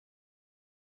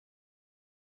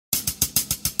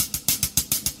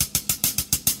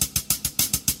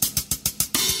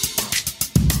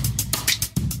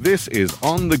This is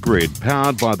On the Grid,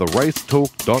 powered by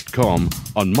theracetalk.com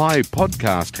on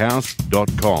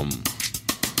mypodcasthouse.com.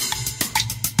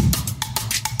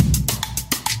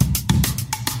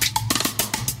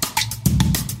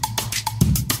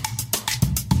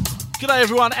 G'day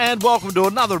everyone and welcome to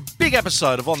another big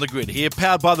episode of On the Grid here,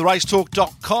 powered by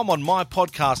theracetalk.com on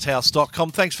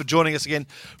mypodcasthouse.com. Thanks for joining us again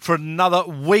for another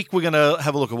week. We're going to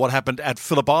have a look at what happened at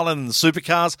Phillip Island in the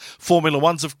supercars, Formula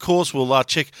Ones of course. We'll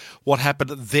check what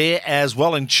happened there as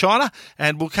well in China,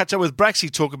 and we'll catch up with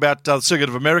Braxy, talk about the Circuit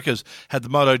of Americas, had the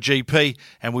MotoGP,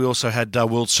 and we also had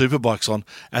World Superbikes on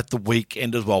at the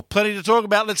weekend as well. Plenty to talk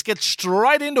about. Let's get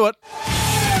straight into it.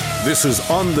 This is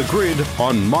On the Grid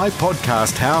on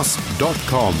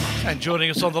mypodcasthouse.com. And joining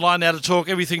us on the line now to talk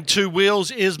everything two wheels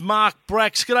is Mark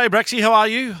Brax. G'day, Braxy. How are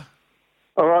you?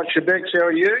 All right, Shabex, how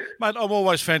are you? Mate, I'm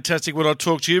always fantastic when I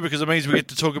talk to you because it means we get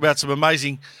to talk about some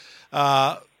amazing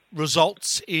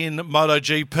results in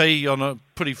MotoGP on a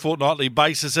pretty fortnightly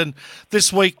basis. And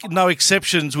this week, no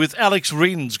exceptions, with Alex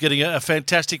Rins getting a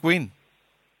fantastic win.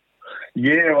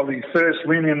 Yeah, well, his first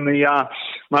win in the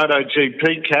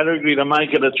MotoGP category to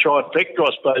make it a trifecta,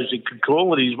 I suppose you could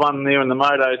call it. He's won there in the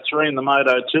Moto3 and the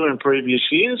Moto2 in previous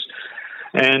years.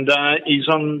 And he's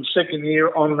on second year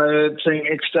on the Team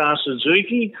X-Star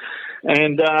Suzuki.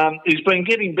 And he's been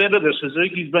getting better. The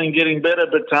Suzuki's been getting better,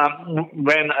 but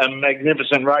ran a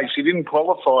magnificent race. He didn't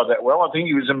qualify that well. I think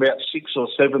he was in about 6th or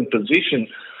 7th position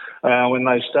when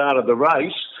they started the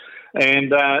race.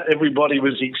 And everybody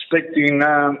was expecting,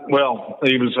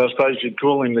 he was, I suppose you'd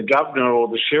call him the governor or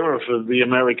the sheriff of the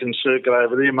American circuit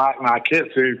over there, Marc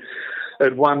Marquez, who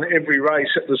had won every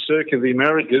race at the Circuit of the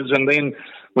Americas. And then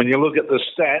when you look at the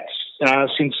stats,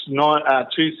 since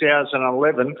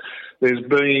 2011,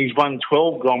 he's won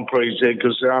 12 Grand Prix there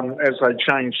because as they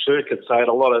changed circuits, they had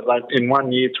a lot of, in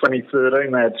 1 year,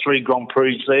 2013, they had 3 Grand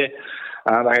Prix there.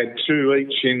 They had 2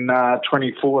 each in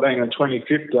 2014 and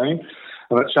 2015.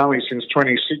 And it's only since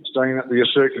 2016 that the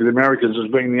Circuit of the Americas has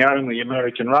been the only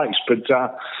American race. But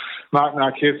Marc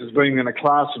Marquez has been in a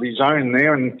class of his own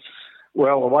there. And,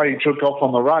 well, the way he took off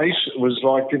on the race, it was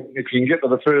like if you can get to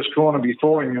the first corner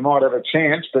before him, you might have a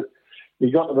chance. But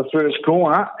he got to the first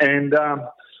corner and,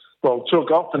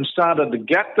 took off and started to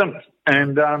gap them.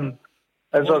 And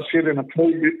as I said in a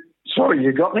preview... Sorry,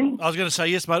 you got me? I was going to say,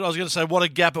 yes, mate. I was going to say what a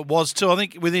gap it was, too. I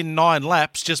think within 9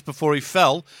 laps, just before he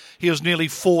fell, he was nearly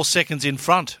 4 seconds in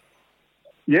front.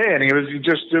 Yeah, and he was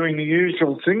just doing the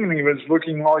usual thing, and he was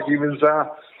looking like he was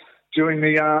doing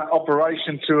the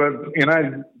operation to,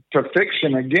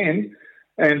 perfection again,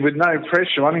 and with no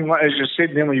pressure on him. As you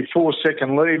said, nearly 4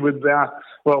 second lead with, the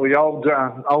old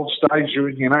stage,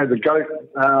 the GOAT,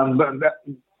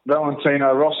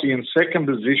 Valentino Rossi in second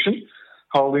position,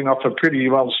 holding off a pretty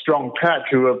strong pack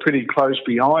who were pretty close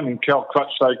behind him. Cal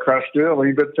Crutchlow crashed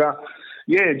early, but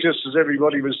just as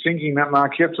everybody was thinking that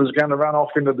Marquez was going to run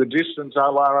off into the distance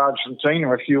a la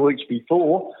Argentina a few weeks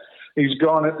before, he's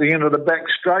gone at the end of the back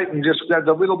straight and just had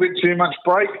a little bit too much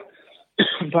brake,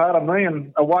 pardon me,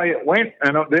 and away it went.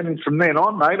 And then from then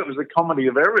on, mate, it was a comedy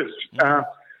of errors.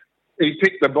 He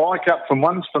picked the bike up from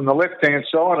the left-hand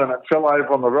side and it fell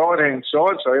over on the right-hand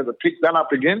side, so he had to pick that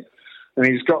up again. And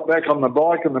he's got back on the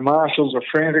bike and the marshals are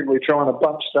frantically trying to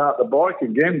bump start the bike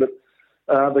again, but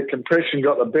the compression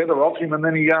got the better of him, and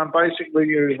then he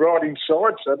basically was riding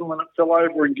side saddle and it fell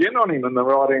over again on him in the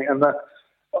riding. And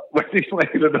when he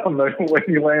landed on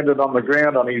the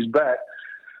ground on his back,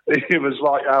 it was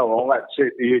like, oh, well, that's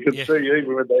it. You could see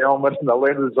even with the helmet and the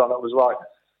leathers on, it was like,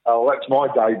 oh, that's my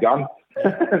day done.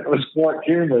 It was quite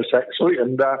humorous, actually,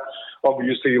 and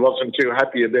obviously he wasn't too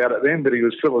happy about it then, but he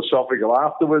was philosophical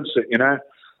afterwards that,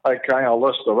 okay, I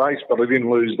lost the race, but I didn't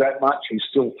lose that much. He's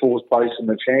still 4th place in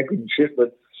the championship.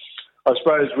 But I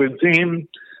suppose with him,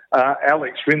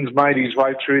 Alex Rins made his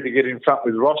way through to get in front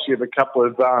with Rossi with a couple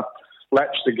of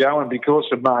laps to go, and because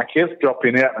of Marquez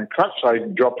dropping out and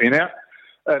Crutchlow dropping out,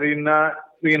 and allowed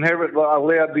the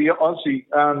Aussie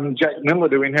Jack Miller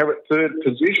to inherit 3rd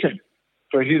position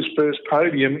for his first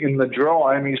podium in the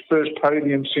dry, and his first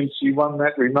podium since he won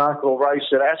that remarkable race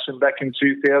at Assen back in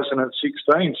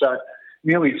 2016. So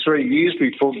nearly 3 years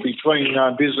between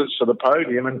visits to the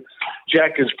podium, and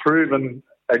Jack has proven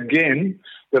again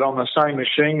that on the same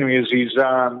machinery as his,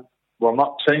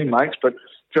 not teammates, but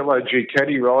fellow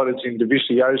Ducati riders in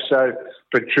Dovizioso,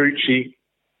 Petrucci,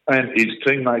 and his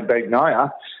teammate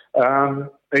Bagnaia,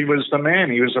 he was the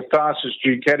man. He was the fastest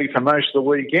Ducati for most of the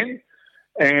weekend.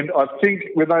 And I think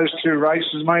with those 2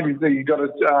 races, maybe you got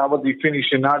what did he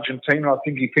finish in Argentina? I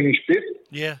think he finished 5th.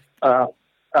 Yeah. 4th,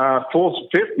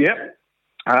 5th, yeah.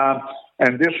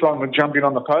 And this one, we're jumping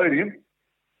on the podium.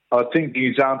 I think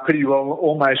he's pretty well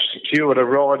almost secured a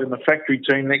ride in the factory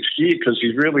team next year because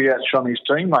he's really outshone his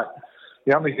teammate.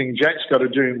 The only thing Jack's got to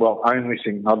do, well, only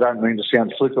thing, I don't mean to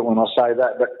sound flippant when I say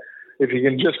that, but if he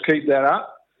can just keep that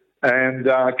up and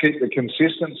keep the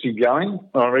consistency going,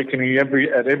 I reckon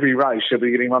at every race he'll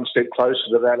be getting one step closer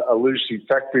to that elusive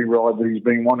factory ride that he's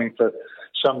been wanting for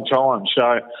some time.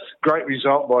 So great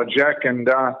result by Jack and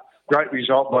great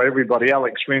result by everybody.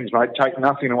 Alex Rins, mate, take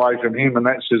nothing away from him, and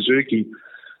that's Suzuki.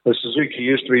 The Suzuki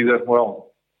used to be the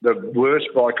worst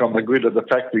bike on the grid of the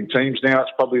factory teams. Now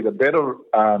it's probably the better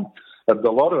of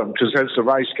the lot of them because as the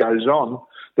race goes on,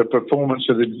 the performance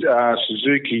of the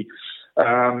Suzuki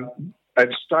it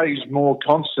stays more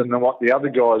constant than what the other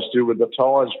guys do with the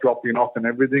tyres dropping off and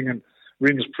everything. And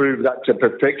Rins proved that to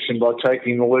perfection by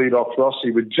taking the lead off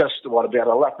Rossi with just about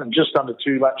a lap and just under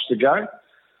 2 laps to go.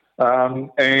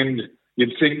 And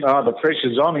you'd think, the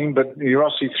pressure's on him, but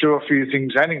Rossi threw a few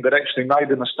things at him, but actually made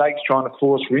the mistakes trying to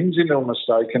force Rins into a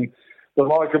mistake. And the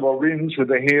likeable Rins with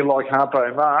the hair like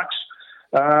Harpo Marx,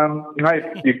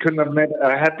 mate, you couldn't have met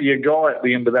a happier guy at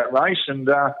the end of that race. And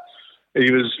he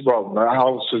was, the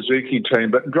whole Suzuki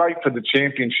team, but great for the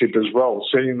championship as well.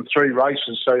 Seeing the 3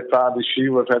 races so far this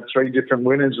year, we've had 3 different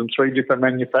winners and 3 different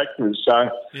manufacturers. So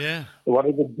yeah,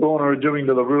 whatever Dorna are doing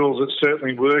to the rules, it's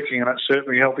certainly working, and it's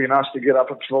certainly helping us to get up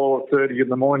at 4:30 in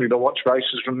the morning to watch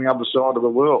races from the other side of the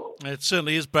world. It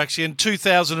certainly is, Braxy. And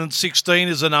 2016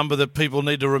 is a number that people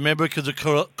need to remember because it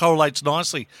correlates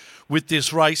nicely with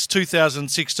this race.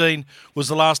 2016 was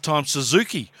the last time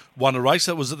Suzuki won a race.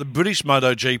 That was at the British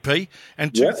MotoGP.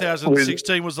 And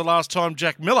 2016 was the last time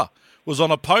Jack Miller was on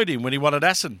a podium when he won at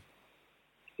Assen.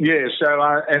 Yeah, so,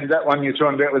 and that one you're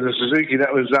talking about with the Suzuki,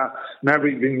 that was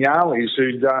Maverick Vinales,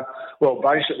 who'd,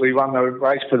 basically won the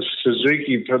race for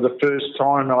Suzuki for the first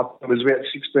time. It was about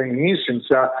 16 years since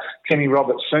Kenny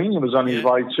Roberts Sr. was on his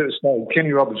way to,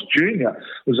 Kenny Roberts Jr.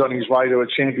 was on his way to a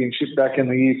championship back in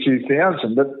the year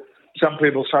 2000. But some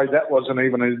people say that wasn't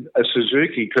even a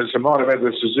Suzuki because it might have had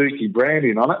the Suzuki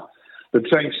branding on it. But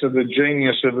thanks to the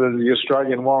genius of the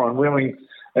Australian Warren Willing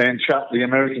and Chuck, the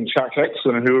American Chuck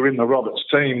Excellent, who were in the Roberts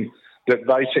team that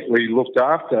basically looked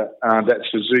after that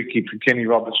Suzuki for Kenny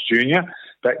Roberts Jr.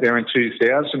 back there in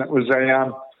 2000. It was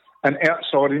an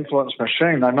outside influence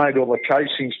machine. They made all the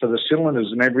casings for the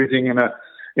cylinders and everything in a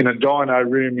dyno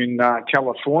room in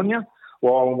California,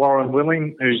 while Warren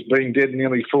Willing, who's been dead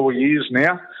nearly 4 years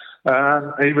now,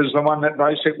 he was the one that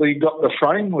basically got the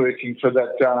frame working for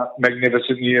that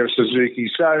magnificent year of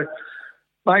Suzuki. So,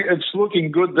 mate, it's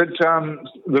looking good that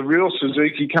the real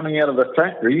Suzuki coming out of the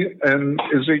factory, and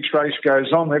as each race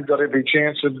goes on, they've got every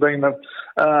chance of being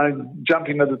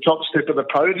jumping to the top step of the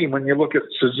podium. When you look at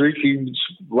Suzuki's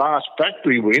last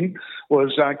factory win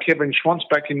was Kevin Schwantz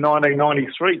back in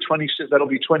 1993. That'll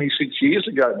be 26 years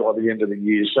ago by the end of the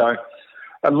year. So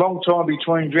a long time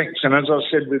between drinks. And as I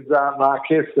said with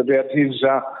Marquez about his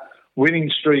winning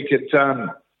streak at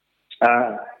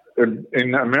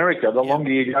in America, the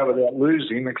longer you go without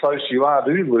losing, the closer you are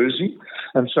to losing.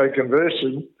 And so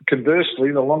conversely,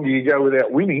 the longer you go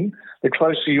without winning, the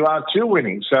closer you are to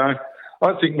winning. So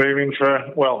I think we're in for,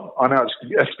 I know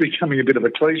it's becoming a bit of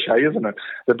a cliche, isn't it?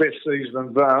 The best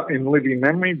season in living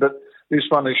memory, but this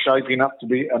one is shaping up to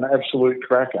be an absolute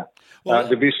cracker.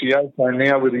 Dovizioso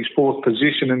now with his 4th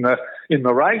position in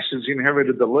the race has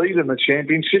inherited the lead in the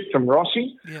championship from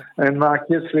Rossi, and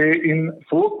Marquez there in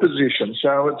 4th position.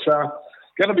 So it's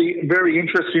going to be very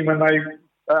interesting when they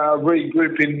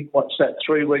regroup in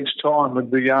 3 weeks' time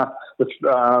with the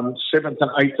 7th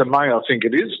and 8th of May, I think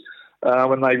it is,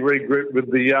 when they regroup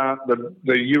with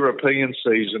the European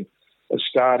season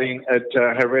starting at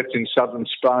Jerez in southern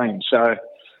Spain. So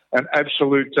an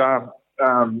absolute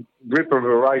ripper of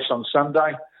a race on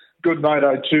Sunday. Good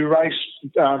Moto2 race.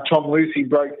 Tom Luthi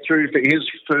broke through for his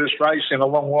first race in a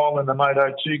long while in the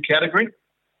Moto2 category.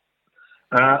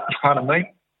 Pardon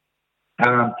me.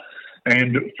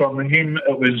 And from him,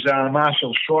 it was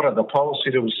Marshall Schrotter, the pole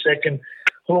sitter, was second.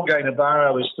 Jorge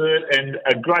Navarro was third. And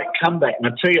a great comeback,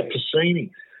 Mattia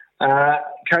Pacini,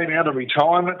 came out of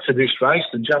retirement for this race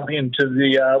to jump into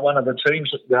the one of the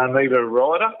teams that needed a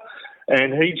rider.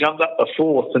 And he jumped up the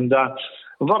 4th. And a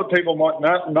lot of people might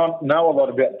not know a lot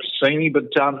about Pacini,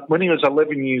 but when he was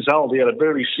 11 years old, he had a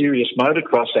very serious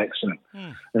motocross accident.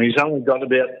 And he's only got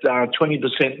about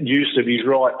 20% use of his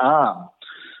right arm.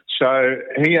 So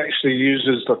he actually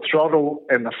uses the throttle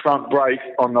and the front brake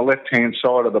on the left-hand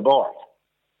side of the bike.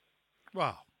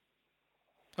 Wow.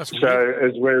 That's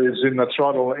weird. Whereas in the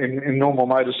throttle, in normal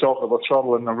motorcycle, the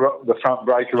throttle and the front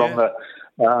brake are on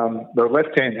the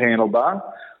left-hand handlebar.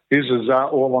 His is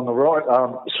all on the right.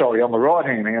 On the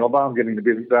right-hand handlebar. I'm getting a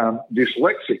bit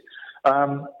dyslexic.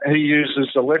 He uses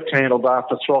the left handlebar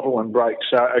for throttle and brakes.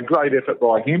 So a great effort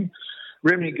by him.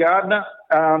 Remy Gardner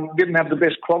didn't have the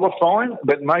best qualifying,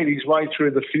 but made his way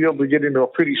through the field to get into a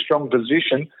pretty strong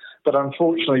position, but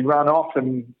unfortunately run off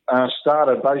and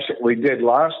started basically dead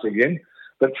last again,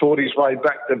 but fought his way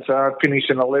back to finish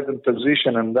in 11th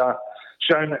position and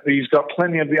shown that he's got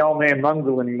plenty of the old man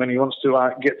mongrel in him when he wants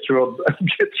to get through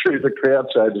the crowd,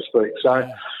 so to speak. So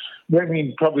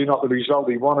Remy, probably not the result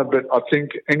he wanted, but I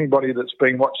think anybody that's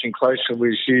been watching closely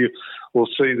this year will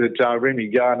see that Remy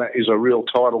Gardner is a real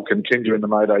title contender in the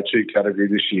Moto 2 category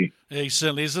this year. Yeah, he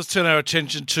certainly is. Let's turn our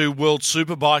attention to World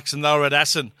Superbikes, and they were at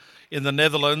Assen in the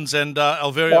Netherlands, and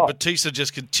Alvaro Batista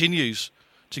just continues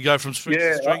to go from strength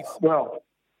to strength. Well,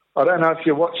 I don't know if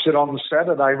you watched it on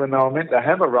Saturday when they were meant to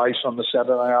have a race on the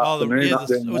Saturday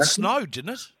afternoon. It snowed,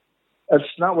 didn't it? It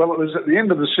snowed. Well, it was at the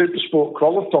end of the Supersport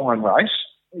qualifying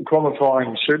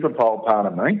Superpole,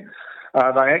 pardon me.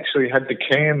 They actually had to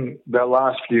can the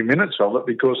last few minutes of it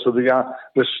because of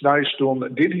the snowstorm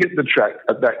that did hit the track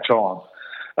at that time.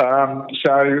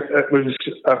 So it was...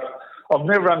 I've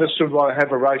never understood why they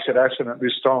have a race at Assen at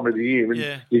this time of the year.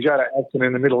 Yeah. You go to Assen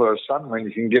in the middle of the sun when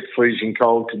you can get freezing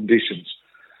cold conditions.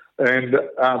 And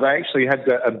they actually had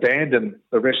to abandon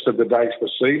the rest of the day's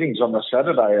proceedings on the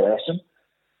Saturday at Assen.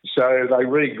 So they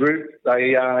regrouped.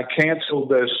 They cancelled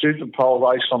the Superpole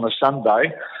race on the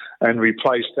Sunday and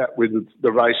replaced that with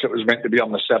the race that was meant to be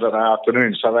on the Saturday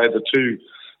afternoon. So they had the two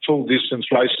full-distance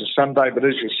races Sunday. But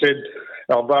as you said,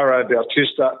 Alvaro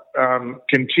Bautista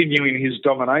continuing his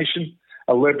domination,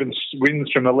 11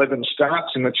 wins from 11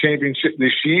 starts in the championship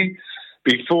this year.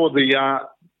 Before the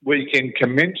weekend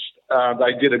commenced,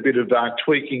 they did a bit of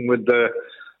tweaking with the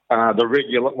not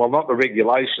the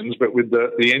regulations, but with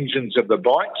the engines of the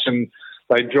bikes, and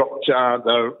they dropped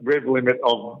the rev limit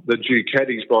of the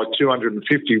Ducatis by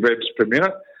 250 revs per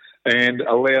minute and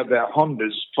allowed our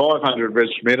Hondas 500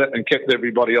 revs per minute and kept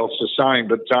everybody else the same.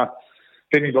 But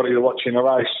anybody watching a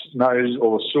race knows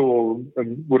or saw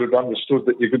and would have understood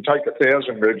that you could take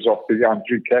 1,000 revs off the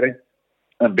Ducati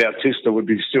and Bautista would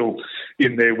be still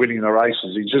in there winning the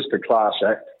races. He's just a class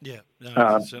act. Yeah,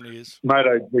 no, it certainly is.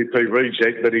 MotoGP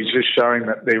reject, but he's just showing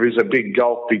that there is a big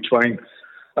gulf between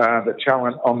the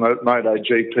talent on the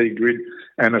MotoGP grid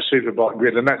and the Superbike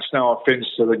grid. And that's no offence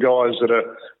to the guys that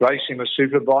are racing the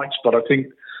Superbikes, but I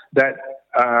think that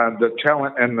the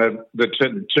talent and the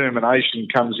determination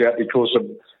comes out because of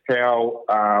how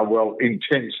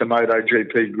intense the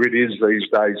MotoGP grid is these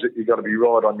days, that you've got to be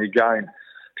right on your game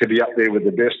to be up there with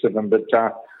the best of them. But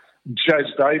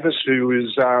Jaz Davis, who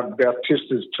is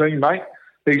Bautista's teammate,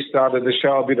 he started to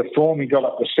show a bit of form. He got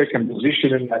up to second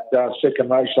position in that second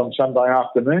race on Sunday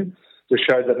afternoon to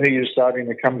show that he is starting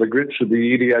to come to grips with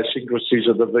the idiosyncrasies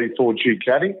of the V4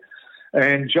 Ducati.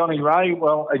 And Johnny Ray,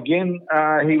 well, again,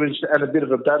 he was at a bit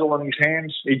of a battle on his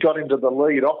hands. He got into the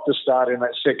lead off the start in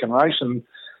that second race, and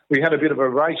we had a bit of a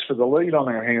race for the lead on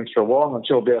our hands for a while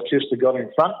until Bautista got in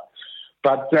front.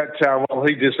 But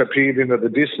he disappeared into the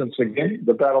distance again.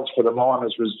 The battles for the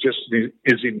minors was just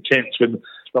as intense with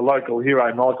the local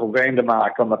hero, Michael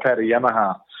Vandermark, on the Pata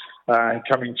Yamaha,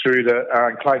 coming through to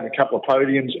claim a couple of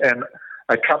podiums, and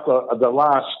the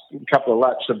last couple of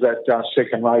laps of that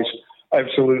second race,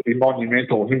 absolutely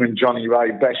monumental. Him and Johnny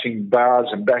Ray bashing bars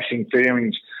and bashing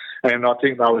fairings, and I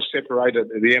think they were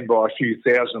separated at the end by a few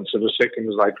thousandths of a second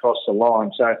as they crossed the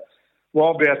line. So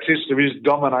while Bautista is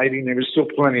dominating, there is still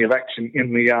plenty of action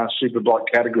in the Superbike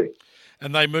category.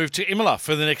 And they move to Imola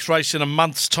for the next race in a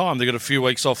month's time. They've got a few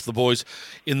weeks off, the boys,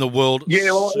 in the World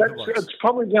Superbikes. It's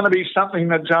probably going to be something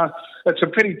that it's a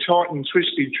pretty tight and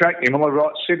twisty track, Imola,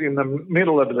 right, sitting in the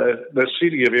middle of the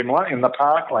city of Imola in the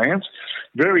parklands.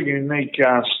 Very unique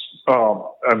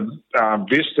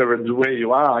vista and where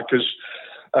you are, because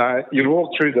you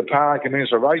walk through the park and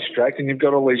there's a racetrack and you've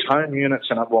got all these home units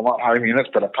and not home units,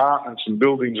 but apartments and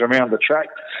buildings around the track.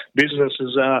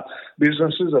 Businesses are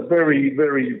very,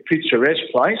 very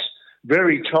picturesque place,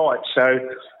 very tight. So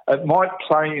it might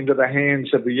play into the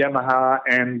hands of the Yamaha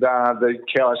and the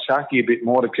Kawasaki a bit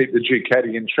more to keep the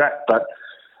Ducati in track. But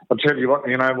I'll tell you what,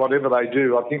 whatever they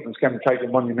do, I think it's going to take a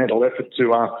monumental effort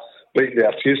to beat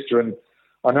Bautista. And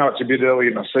I know it's a bit early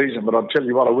in the season, but I'll tell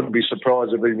you what, I wouldn't be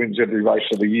surprised if he wins every race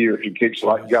of the year if he keeps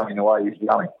going the way he's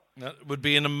going. That would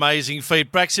be an amazing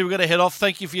feat. Braxy, we're going to head off.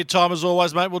 Thank you for your time as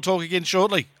always, mate. We'll talk again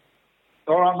shortly.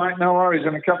 All right, mate, no worries.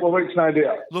 In a couple of weeks, no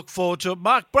doubt. Look forward to it.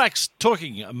 Mark Brax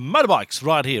talking motorbikes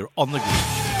right here on The Grid.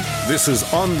 This is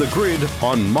On The Grid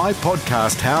on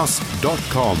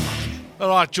mypodcasthouse.com. All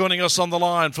right, joining us on the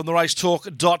line from the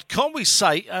racetalk.com, we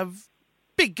say a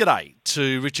big g'day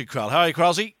to Richard Craill. How are you,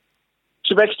 Craiglesy?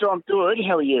 Sylvester, I'm good.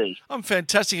 How are you? I'm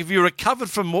fantastic. Have you recovered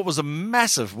from what was a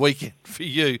massive weekend for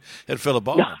you at Phillip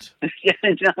Island? Yeah,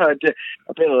 no, I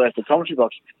barely left the commentary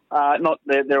box.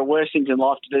 There are worse things in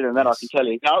life to do than that, I can tell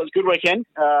you. No, it was a good weekend.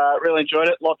 Really enjoyed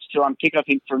it. Lots to unpick, I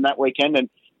think, from that weekend and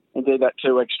do that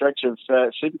 2-week stretch of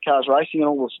supercars racing and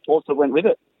all the sports that went with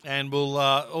it. And we'll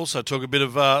also talk a bit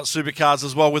of supercars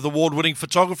as well with award-winning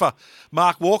photographer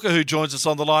Mark Walker, who joins us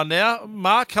on the line now.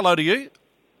 Mark, hello to you.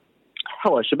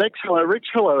 Hello, Shebex. Hello, Rich.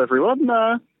 Hello, everyone.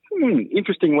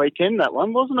 Interesting weekend, that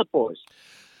one, wasn't it, boys?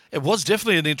 It was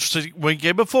definitely an interesting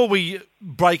weekend. Before we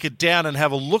break it down and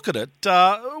have a look at it,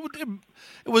 it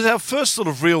was our first sort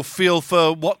of real feel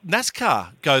for what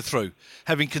NASCAR go through,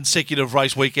 having consecutive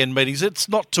race weekend meetings. It's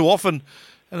not too often,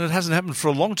 and it hasn't happened for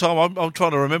a long time. I'm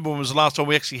trying to remember when was the last time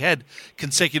we actually had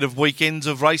consecutive weekends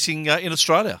of racing in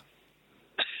Australia.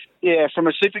 Yeah, from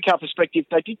a supercar perspective,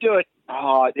 they did do it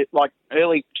like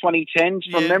early 2010s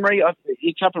from memory.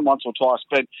 It's happened once or twice,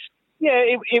 but yeah,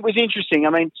 it was interesting. I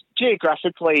mean,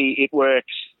 geographically, it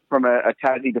works from a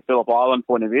Tassie to Phillip Island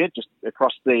point of view, just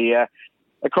across the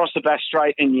Bass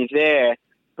Strait, and you're there.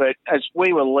 But as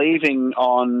we were leaving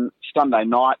on Sunday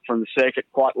night from the circuit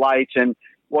quite late and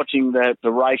watching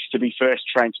the race to be first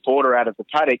transporter out of the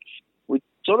paddock, we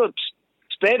sort of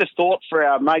spared a thought for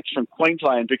our mates from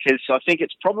Queensland, because I think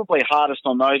it's probably hardest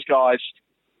on those guys.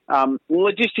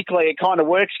 Logistically, it kind of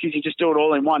works because you just do it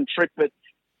all in one trip, but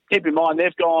keep in mind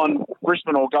they've gone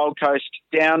Brisbane or Gold Coast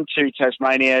down to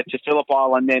Tasmania to Phillip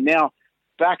Island. They're now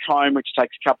back home, which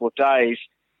takes a couple of days,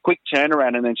 quick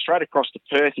turnaround, and then straight across to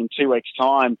Perth in 2 weeks'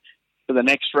 time for the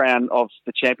next round of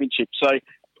the championship. So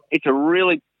it's a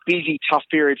really busy, tough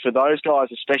period for those guys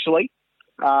especially.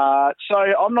 So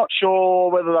I'm not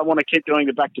sure whether they want to keep doing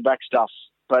the back-to-back stuff.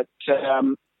 But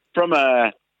from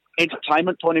a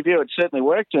entertainment point of view, it certainly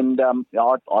worked, and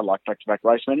I like back-to-back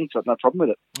race meetings, so I've no problem with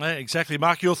it. Yeah, exactly.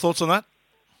 Mark, your thoughts on that?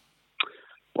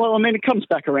 Well, I mean, it comes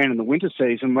back around in the winter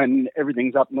season when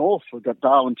everything's up north. We've got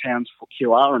Darwin Towns for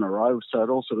QR in a row, so it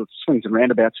all sort of swings and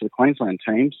roundabouts for the Queensland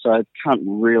team, so can't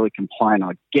really complain,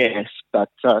 I guess. But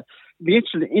it'd be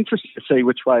interesting to see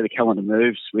which way the calendar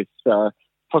moves with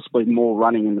possibly more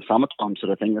running in the summertime sort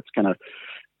of thing. That's going to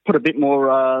put a bit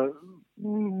more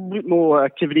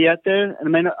activity out there. And I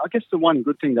mean, I guess the one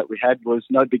good thing that we had was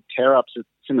no big tear-ups at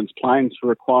Simmons Plains for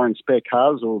requiring spare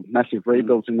cars or massive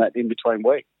rebuilds in that in-between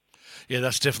week. Yeah,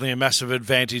 that's definitely a massive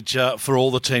advantage for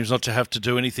all the teams not to have to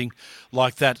do anything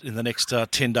like that in the next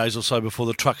 10 days or so before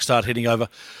the trucks start heading over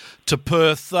to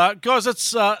Perth. Guys,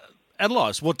 let's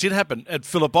analyse what did happen at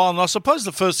Phillip Island. I suppose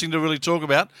the first thing to really talk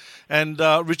about, and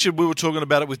Richard, we were talking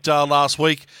about it with Dale last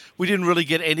week, we didn't really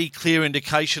get any clear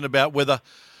indication about whether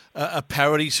a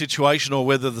parity situation or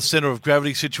whether the centre of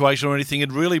gravity situation or anything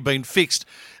had really been fixed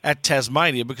at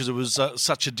Tasmania, because it was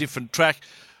such a different track.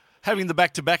 Having the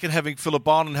back-to-back and having Phillip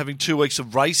Island and having 2 weeks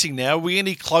of racing now, are we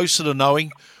any closer to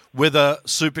knowing whether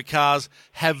supercars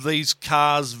have these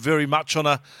cars very much on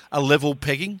a level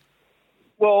pegging?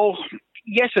 Well,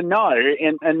 yes and no,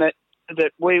 and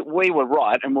that we were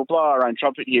right, and we'll blow our own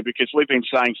trumpet here, because we've been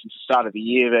saying since the start of the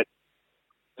year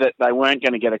that they weren't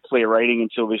going to get a clear reading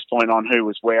until this point on who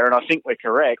was where, and I think we're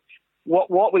correct.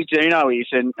 What we do know is,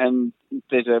 and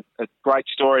there's a great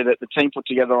story that the team put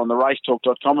together on the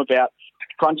racetalk.com about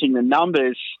crunching the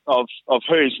numbers of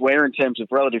who's where in terms of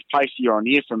relative pace year on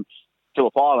year from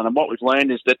Phillip Island. And what we've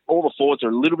learned is that all the Fords are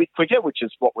a little bit quicker, which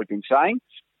is what we've been saying.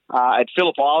 At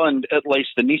Phillip Island, at least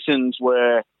the Nissans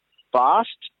were fast.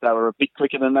 They were a bit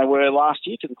quicker than they were last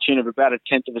year, to the tune of about a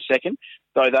tenth of a second,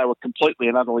 though they were completely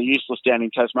and utterly useless down in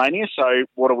Tasmania. So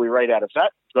what do we read out of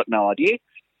that? Got no idea.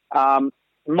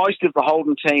 Most of the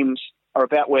Holden teams are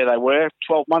about where they were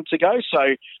 12 months ago, so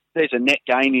there's a net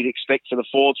gain you'd expect for the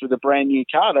Fords with a brand new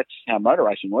car. That's how motor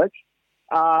racing works.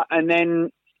 And then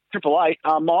Triple Eight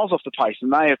are miles off the pace,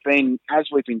 and they have been, as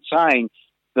we've been saying,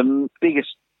 the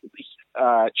biggest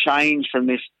change from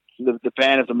the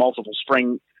ban of the multiple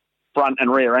spring front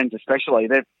and rear ends especially.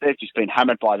 They've just been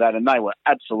hammered by that, and they were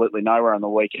absolutely nowhere on the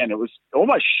weekend. It was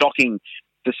almost shocking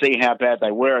to see how bad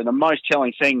they were, and the most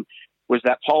telling thing was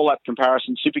that pole lap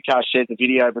comparison. Supercar shared the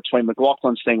video between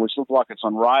McLaughlin's thing, which looked like it's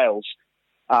on rails.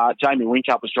 Jamie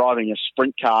Whincup was driving a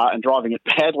sprint car and driving it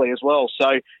badly as well. So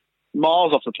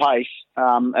miles off the pace,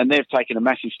 and they've taken a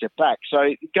massive step back. So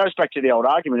it goes back to the old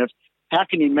argument of how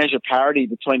can you measure parity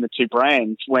between the two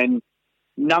brands when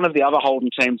none of the other Holden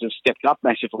teams have stepped up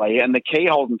massively, and the key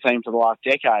Holden team for the last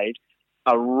decade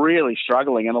are really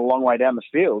struggling and a long way down the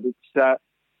field.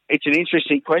 It's an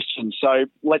interesting question. So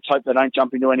let's hope they don't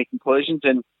jump into any conclusions,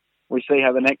 and we see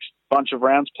how the next bunch of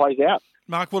rounds plays out.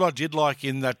 Mark, what I did like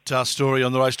in that story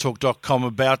on the racetalk.com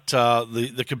about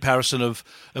the comparison of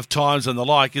times and the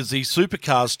like is the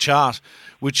Supercars chart,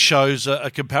 which shows a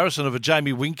comparison of a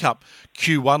Jamie Whincup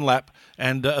Q1 lap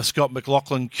and a Scott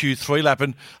McLaughlin Q3 lap.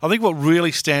 And I think what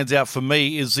really stands out for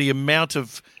me is the amount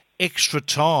of extra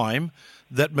time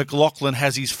that McLaughlin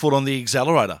has his foot on the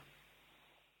accelerator.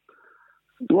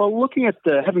 Well, looking at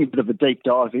having a bit of a deep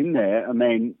dive in there, I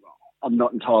mean, I'm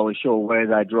not entirely sure where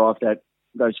they drive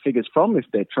those figures from. If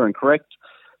they're true and correct,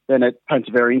 then it paints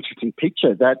a very interesting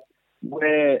picture that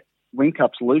where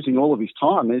Whincup's losing all of his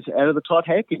time is out of the tight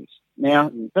hairpins. Now,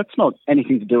 that's not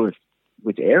anything to do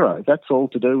with aero. That's all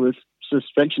to do with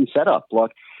suspension setup.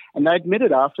 And they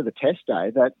admitted after the test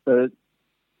day that the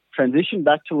transition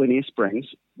back to linear springs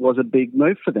was a big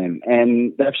move for them,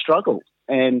 and they've struggled.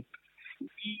 And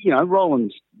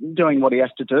Roland's doing what he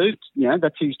has to do.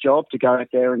 That's his job to go out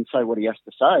there and say what he has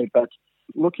to say. But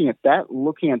looking at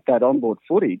that onboard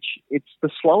footage, it's the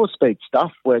slower speed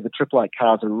stuff where the Triple Eight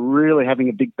cars are really having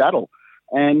a big battle.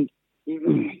 And,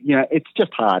 it's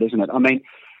just hard, isn't it? I mean,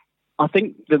 I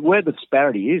think where the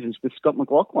disparity is with Scott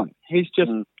McLaughlin. He's just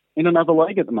in another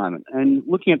league at the moment. And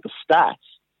looking at the stats,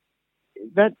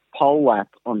 that pole lap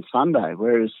on Sunday,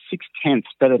 where it was 6/10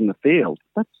 better than the field,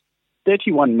 that's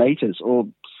 31 metres or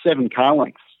 7 car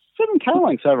lengths. 7 car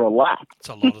lengths over a lap. That's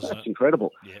a lot, isn't it? That's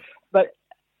incredible. Yeah. But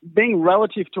being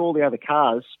relative to all the other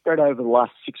cars spread over the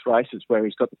last 6 races where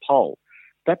he's got the pole,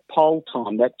 that pole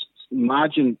time, that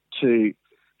margin to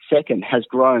second has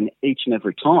grown each and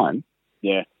every time.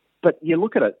 Yeah. But you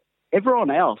look at it,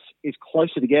 everyone else is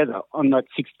closer together on that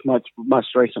 6th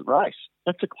most recent race.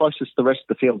 That's the closest the rest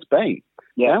of the field's been.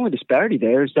 Yeah. The only disparity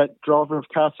there is that driver of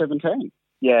car 17.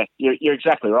 Yeah, you're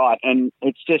exactly right. And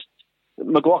it's just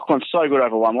McLaughlin's so good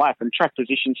over one lap, and track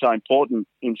position's so important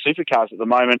in supercars at the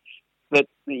moment that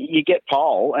you get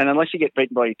pole, and unless you get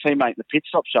beaten by your teammate in the pit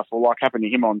stop shuffle like happened to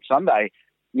him on Sunday,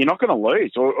 you're not going to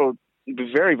lose, or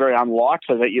it's very, very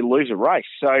unlikely that you lose a race.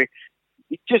 So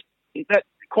that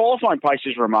qualifying pace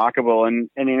is remarkable, and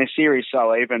in a series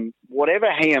so even, whatever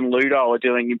he and Ludo are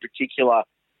doing in particular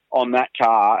on that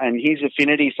car, and his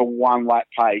affinity for one lap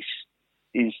pace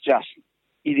is just,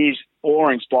 it is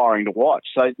awe-inspiring to watch.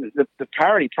 So the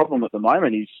parity problem at the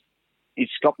moment is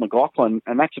Scott McLaughlin,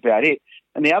 and that's about it.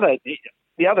 And the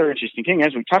other interesting thing,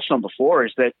 as we touched on before,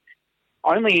 is that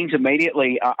only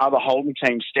intermediately are other Holden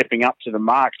teams stepping up to the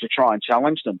mark to try and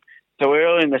challenge them. So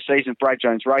early in the season, Brad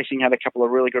Jones Racing had a couple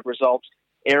of really good results.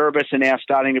 Erebus are now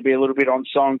starting to be a little bit on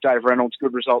song. Dave Reynolds,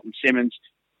 good result in Simmons.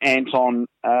 Anton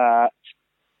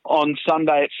on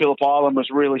Sunday at Phillip Island was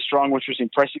really strong, which was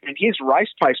impressive. And his race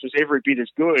pace was every bit as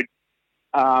good,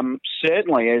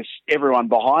 certainly as everyone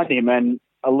behind him and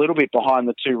a little bit behind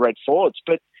the 2 red Fords.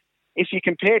 But if you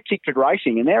compare Tickford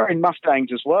Racing, and they're in Mustangs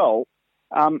as well,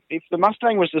 if the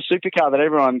Mustang was the supercar that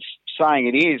everyone's saying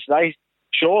it is, they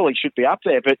surely should be up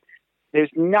there. But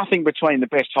there's nothing between the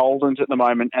best Holdens at the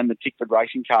moment and the Tickford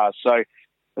Racing cars. So,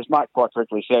 as Mark quite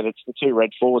correctly said, it's the 2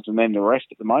 red Fords and then the rest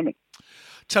at the moment.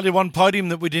 Tell you one podium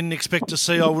that we didn't expect to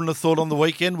see, I wouldn't have thought on the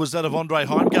weekend, was that of Andre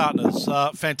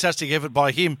Heimgartner's. Fantastic effort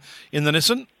by him in the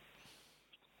Nissan.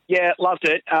 Yeah, loved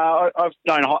it. I've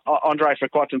known Andre for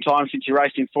quite some time since he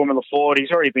raced in Formula Ford. He's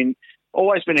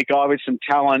always been a guy with some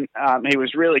talent. He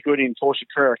was really good in Porsche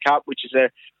Carrera Cup, which is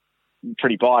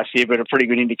pretty biased here, but a pretty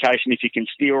good indication if you can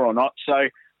steer or not. So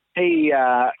he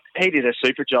did a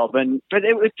super job. But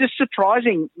it was just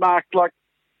surprising, Mark, like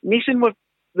Nissan were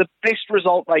the best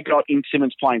result they got in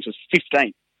Simmons Plains was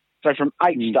 15th. So from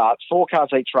 8 starts, 4 cars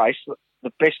each race,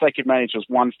 the best they could manage was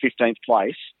 15th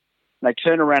place. They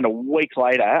turn around a week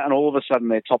later and all of a sudden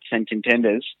they're top 10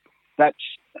 contenders. That's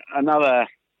another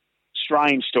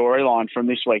strange storyline from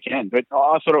this weekend. But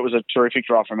I thought it was a terrific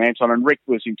drive from Anton, and Rick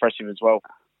was impressive as well.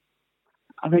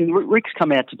 I mean, Rick's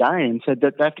come out today and said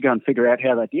that they have to go and figure out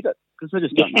how they did it, because they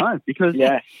just don't know. Because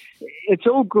it's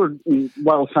all good and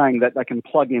well saying that they can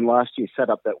plug in last year's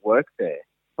setup that worked there,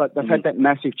 but they've had that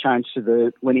massive change to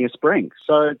the linear spring.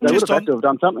 So they would have had to have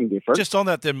done something different. Just on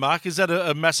that then, Mark, is that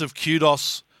a massive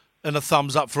kudos and a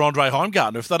thumbs up for Andre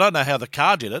Heimgartner? If they don't know how the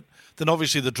car did it, then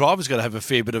obviously the driver's got to have a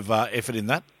fair bit of effort in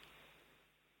that.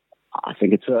 I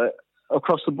think it's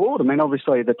across the board. I mean,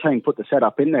 obviously the team put the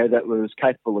setup in there that was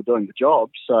capable of doing the job,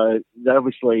 so they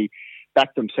obviously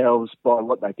backed themselves by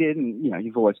what they did, and,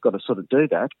 you've always got to sort of do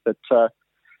that. But,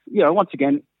 once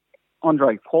again,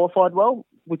 Andre qualified well,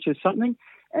 which is something.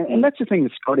 And that's the thing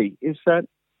with Scotty, is that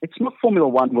it's not Formula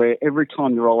One where every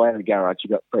time you roll out of the garage,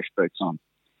 you've got fresh boots on.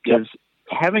 Because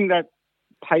having that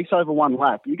pace over one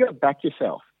lap, you got to back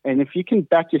yourself. And if you can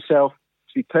back yourself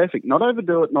to be perfect, not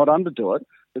overdo it, not underdo it,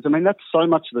 because, I mean, that's so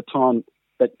much of the time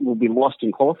that will be lost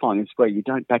in qualifying is where you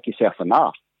don't back yourself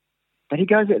enough. But he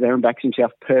goes out there and backs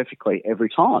himself perfectly every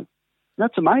time.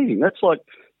 That's amazing. That's like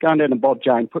going down to Bob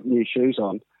Jane, putting new shoes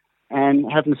on,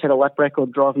 and having to set a lap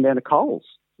record driving down to Coles.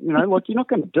 You know, like, you're not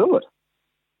going to do it.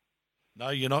 No,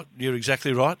 you're not. You're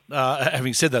exactly right.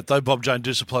 Having said that, though, Bob Jane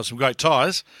do supply some great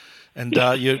tyres, and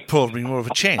you're probably more of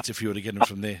a chance if you were to get them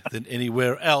from there than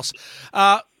anywhere else.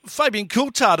 Fabian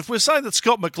Coulthard, if we're saying that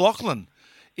Scott McLaughlin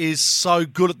is so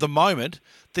good at the moment,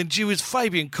 then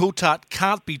Fabian Coulthard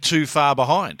can't be too far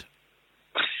behind.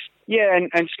 Yeah,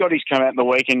 and Scotty's come out in the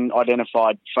week and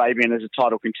identified Fabian as a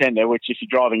title contender, which if you're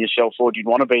driving a Shell Ford, you'd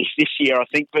want to be this year, I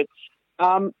think. But,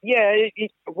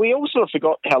 we all sort of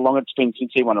forgot how long it's been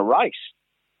since he won a race.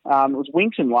 It was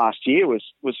Winton last year was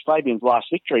Fabian's last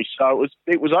victory, so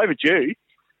it was overdue,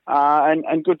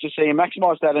 and good to see him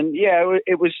maximise that. And,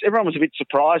 everyone was a bit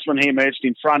surprised when he emerged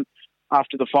in front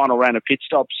after the final round of pit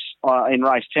stops in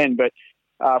race 10, but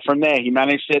from there he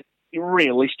managed it.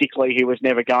 Realistically, he was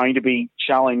never going to be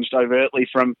challenged overtly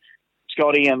from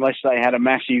Scotty unless they had a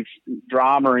massive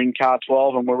drama in car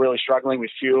 12 and were really struggling with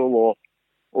fuel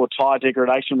or tyre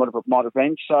degradation, whatever it might have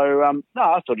been. So,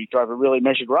 I thought he drove a really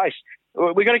measured race.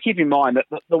 We've got to keep in mind that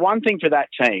the one thing for that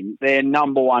team, their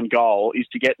number one goal is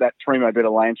to get that primo bit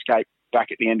of landscape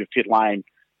back at the end of pit lane.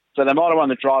 So they might have won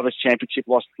the Drivers' Championship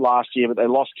last year, but they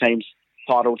lost team's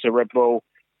title to Red Bull.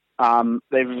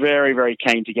 They're very, very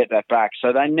keen to get that back.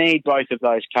 So they need both of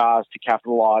those cars to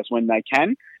capitalise when they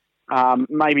can.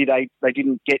 Maybe they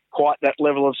didn't get quite that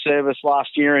level of service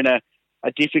last year in a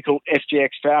difficult FGX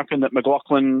Falcon that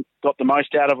McLaughlin got the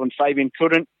most out of and Fabian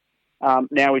couldn't.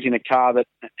 Now he's in a car that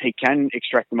he can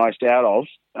extract the most out of.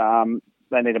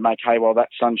 They need to make hay while that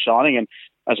sun's shining, and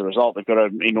as a result, they've got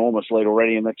an enormous lead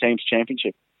already in the team's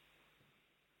championship.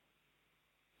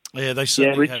 Yeah, they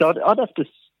certainly Rich, I'd have to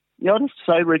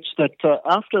say, Rich, that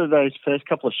after those first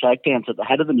couple of shakedowns at the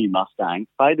head of the new Mustang,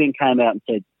 Fabian came out and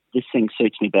said, "This thing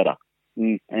suits me better."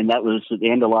 And that was at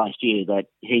the end of last year that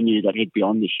he knew that he'd be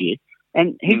on this year.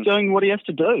 And he's doing what he has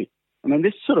to do. I mean,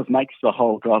 this sort of makes the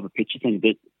whole driver picture thing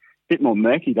a bit more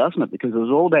murky, doesn't it? Because it was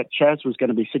all that Chaz was going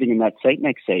to be sitting in that seat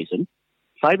next season.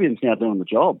 Fabian's now doing the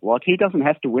job. Like, he doesn't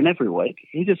have to win every week.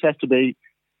 He just has to be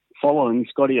following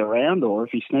Scotty around, or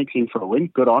if he sneaks in for a win,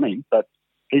 good on him. But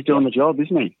he's doing the job,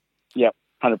 isn't he? Yep,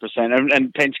 100%.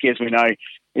 And Penske, as we know,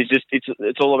 is just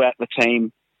it's all about the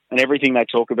team, and everything they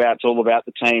talk about, it's all about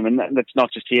the team. And that's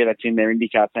not just here; that's in their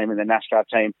IndyCar team and their NASCAR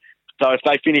team. So if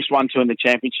they finish 1-2 in the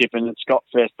championship and it's Scott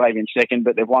first, Fabian second,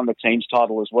 but they've won the team's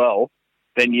title as well,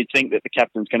 then you'd think that the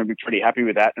captain's going to be pretty happy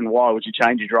with that. And why would you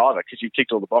change your driver? Because you've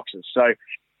ticked all the boxes. So,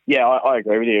 yeah, I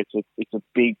agree with you. It's a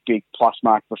big, big plus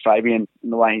mark for Fabian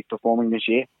in the way he's performing this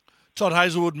year. Todd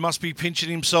Hazelwood must be pinching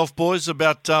himself, boys,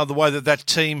 about the way that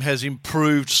team has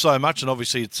improved so much. And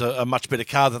obviously it's a much better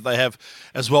car that they have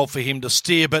as well for him to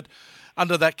steer. But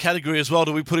under that category as well,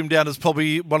 do we put him down as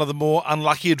probably one of the more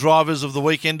unluckier drivers of the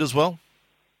weekend as well?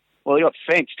 Well, he got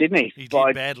fenced, didn't he? He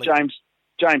did badly.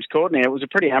 James Courtney. It was a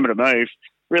pretty amateur move.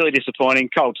 Really disappointing.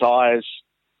 Cold tyres,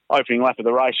 opening lap of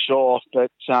the race, sure. But,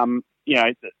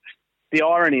 the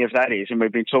irony of that is, and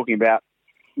we've been talking about,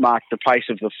 Mark, the pace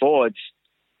of the Fords,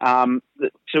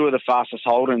 two of the fastest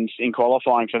Holdens in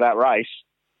qualifying for that race,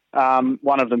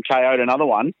 one of them KO'd another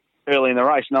one early in the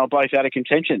race, and they were both out of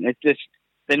contention.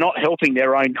 They're not helping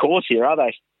their own cause here, are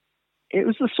they? It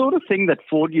was the sort of thing that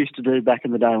Ford used to do back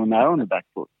in the day when they were on the back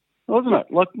foot, wasn't it?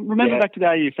 Like, remember back to the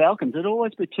AU Falcons, there'd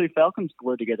always be two Falcons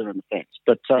glued together in the fence.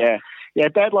 But,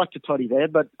 bad luck to Toddy there,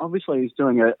 but obviously he's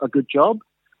doing a good job.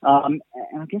 And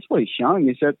I guess what he's showing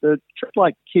is that the Triple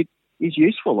Eight kit is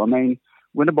useful. I mean,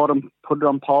 Winterbottom put it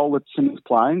on pole at Simmons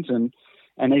Plains,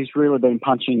 and he's really been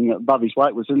punching above his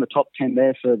weight, was in the top 10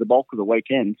 there for the bulk of the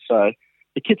weekend. So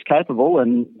the kit's capable,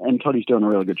 and Toddy's doing a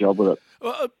really good job with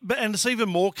it. And it's even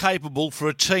more capable for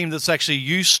a team that's actually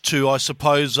used to, I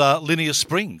suppose, linear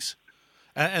springs.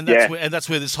 And that's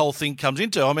where this whole thing comes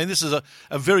into. I mean, this is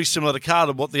a very similar car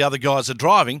to what the other guys are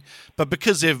driving, but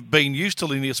because they've been used to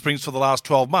linear springs for the last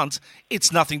 12 months,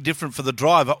 it's nothing different for the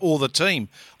driver or the team.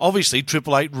 Obviously,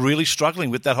 Triple Eight really struggling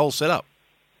with that whole setup.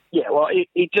 Yeah, well,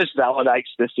 it just validates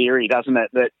the theory, doesn't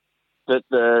it, that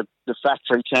the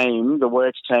factory team, the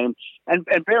works team, and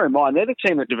bear in mind, they're the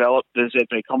team that developed the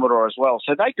ZB Commodore as well,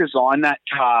 so they designed that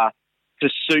car to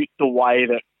suit the way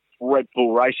that Red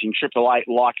Bull Racing, Triple Eight,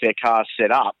 like their cars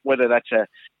set up, whether that's an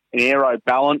aero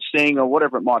balance thing or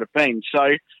whatever it might have been.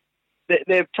 So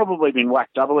they've probably been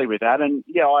whacked doubly with that. And,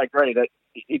 yeah, I agree that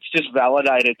it's just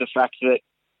validated the fact that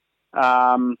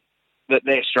that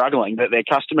they're struggling, that they're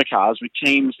customer cars with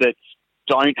teams that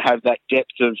don't have that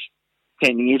depth of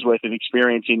 10 years' worth of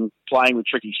experience in playing with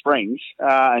tricky springs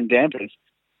and dampers.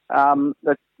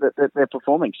 that they're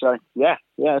performing. So,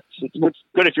 it's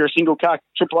good if you're a single car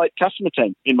Triple Eight customer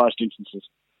team in most instances.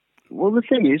 Well, the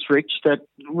thing is, Rich, that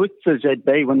with the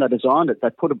ZB, when they designed it, they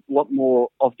put a lot more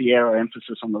of the aero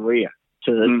emphasis on the rear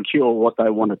to cure what they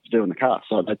wanted to do in the car.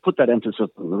 So they put that emphasis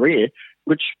on the rear,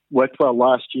 which worked well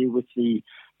last year with the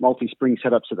multi-spring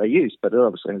setups that they used, but it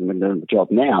obviously hasn't been doing the job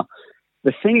now.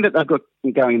 The thing that they've got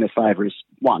going in their favour is,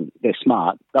 one, they're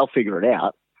smart. They'll figure it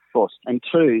out, of course. And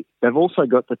two, they've also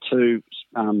got the two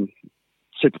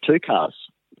Super 2 cars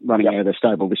running out of their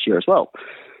stable this year as well.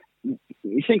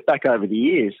 You think back over the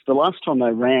years, the last time they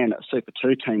ran a Super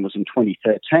 2 team was in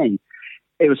 2013.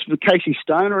 It was for Casey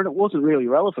Stoner, and it wasn't really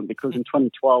relevant because in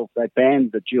 2012 they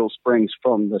banned the dual springs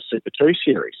from the Super 2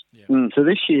 series. Yeah. So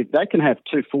this year they can have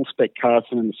two full-spec cars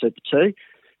in the Super 2.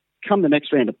 Come the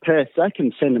next round of Perth, they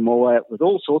can send them all out with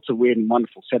all sorts of weird and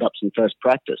wonderful setups in first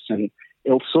practice, and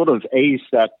it'll sort of ease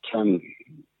that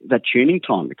tuning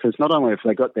time, because not only have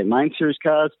they got their main series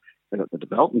cars, they've got the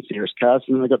development series cars,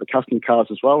 and then they've got the custom cars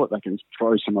as well that they can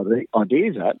throw some of the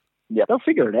ideas at. Yeah, they'll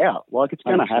figure it out. Like, it's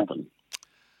going to happen.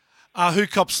 Who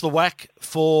cops the whack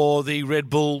for the Red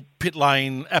Bull pit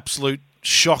lane absolute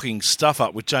shocking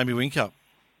stuff-up with Jamie Whincup?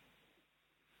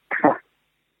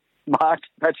 Mark,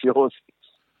 that's yours.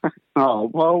 Oh,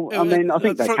 well, I mean, I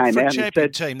think they came out and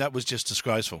said... team, that was just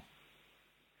disgraceful.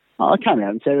 I came out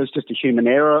and said it was just a human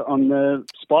error on the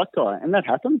spike guy, and that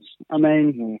happens. I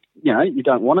mean, you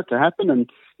don't want it to happen, and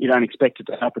you don't expect it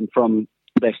to happen from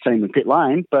the best team in pit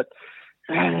lane, but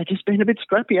they've just been a bit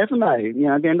scrappy, haven't they?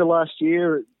 At the end of last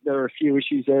year, there were a few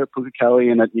issues there at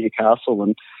Pukekohe and at Newcastle,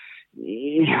 and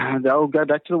they'll go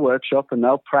back to the workshop and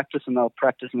they'll practice and they'll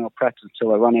practice and they'll practice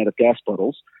until they run out of gas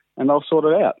bottles, and they'll sort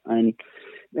it out. And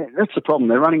that's the problem.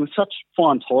 They're running with such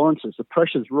fine tolerances. The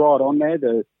pressure's right on there.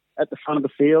 They're at the front of the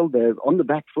field. They're on the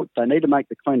back foot. They need to make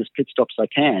the cleanest pit stops they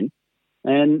can,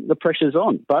 and the pressure's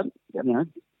on. But,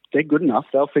 they're good enough.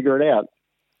 They'll figure it out.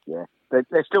 Yeah.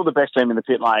 They're still the best team in the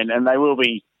pit lane, and they will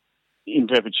be in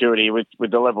perpetuity with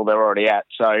the level they're already at.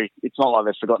 So it's not like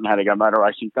they've forgotten how to go motor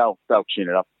racing. They'll tune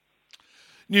it up.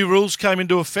 New rules came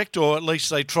into effect, or at least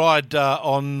they tried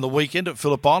on the weekend at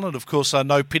Phillip Island. Of course,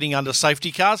 no pitting under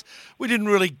safety cars. We didn't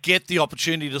really get the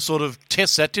opportunity to sort of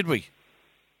test that, did we?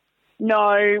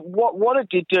 No. What it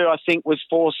did do, I think, was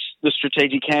force the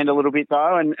strategic hand a little bit,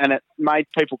 though, and it made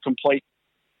people complete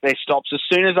their stops. As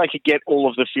soon as they could get all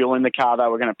of the fuel in the car, they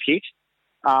were going to pit.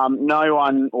 No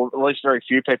one, or at least very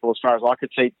few people, as far as I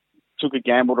could see, took a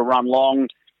gamble to run long,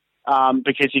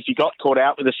 because if you got caught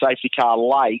out with a safety car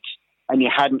late and you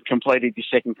hadn't completed your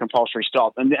second compulsory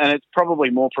stop, and it's probably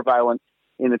more prevalent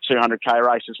in the 200k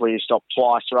races where you stop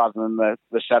twice rather than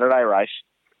the Saturday race,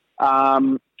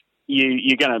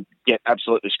 you're going to get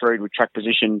absolutely screwed with track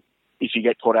position if you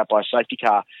get caught out by a safety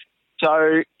car.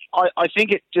 So I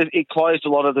think it closed a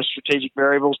lot of the strategic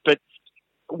variables, but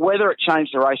whether it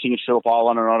changed the racing at Phillip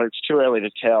Island or not, it's too early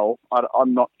to tell.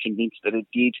 I'm not convinced that it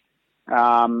did.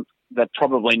 They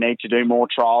probably need to do more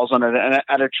trials on it, and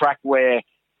at a track where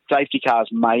safety cars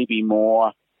may be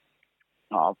more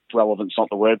relevant's not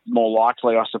the word, more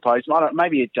likely, I suppose.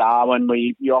 Maybe at Darwin, where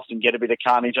you often get a bit of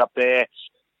carnage up there,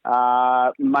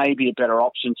 maybe a better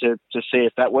option to see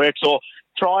if that works, or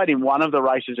try it in one of the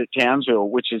races at Townsville,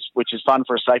 which is fun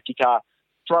for a safety car.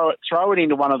 Throw it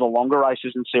into one of the longer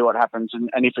races and see what happens, and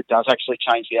if it does actually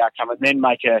change the outcome, and then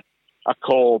make a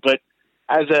call. But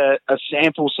as a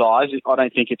sample size, I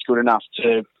don't think it's good enough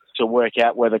to work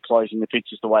out whether closing the pits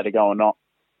is the way to go or not.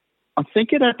 I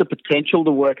think it had the potential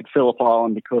to work at Phillip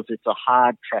Island because it's a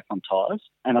hard track on tyres,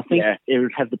 and I think it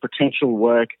would have the potential to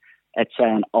work at, say,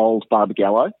 an old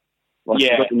Barbagallo.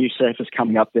 You've got the new surface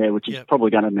coming up there, which is probably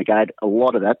going to negate a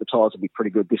lot of that. The tyres will be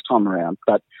pretty good this time around.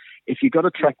 But if you've got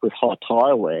a track with high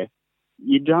tyre wear,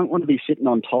 you don't want to be sitting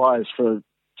on tyres for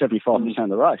 75% of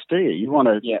the race, do you? You want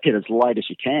to hit as late as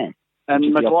you can, and which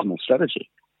is the optimal strategy.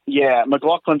 Yeah,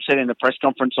 McLaughlin said in the press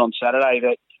conference on Saturday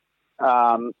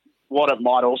that what it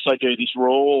might also do, this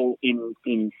rule,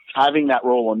 in having that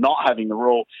rule or not having the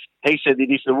rule, he said that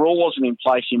if the rule wasn't in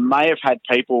place, you may have had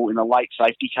people in a late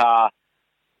safety car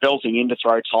belting in to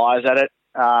throw tyres at it,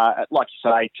 like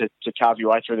you say, to carve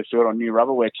your way through the field on new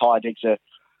rubber where tyre digs are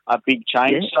a big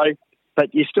change. Yeah. So,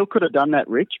 but you still could have done that,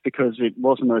 Rich, because it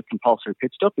wasn't a compulsory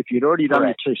pit stop. If you'd already done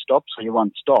your two stops or your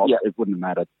one stop, it wouldn't have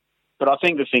mattered. But I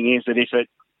think the thing is that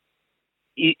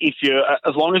if you're,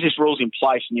 as long as this rule's in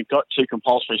place and you've got two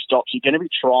compulsory stops, you're going to be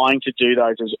trying to do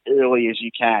those as early as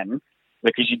you can,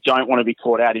 because you don't want to be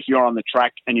caught out. If you're on the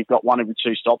track and you've got one of your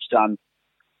two stops done,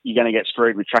 you're going to get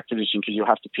screwed with track position because you'll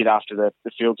have to pit after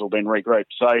the fields all been regrouped.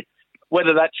 So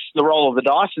whether that's the roll of the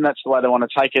dice and that's the way they want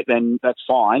to take it, then that's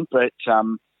fine. But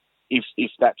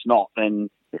if that's not, then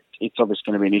it's obviously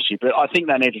going to be an issue. But I think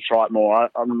they need to try it more.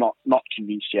 I'm not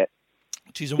convinced yet.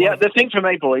 Jeez, The thing for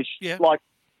me, boys, like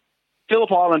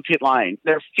Phillip Island pit lane,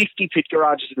 there are 50 pit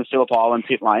garages in the Phillip Island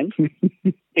pit lane.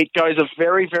 It goes a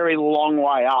very, very long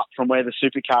way up from where the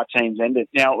supercar teams ended.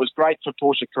 Now, it was great for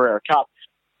Porsche Carrera Cup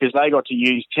because they got to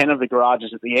use 10 of the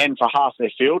garages at the end for half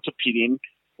their field to pit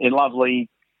in lovely,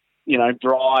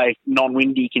 dry,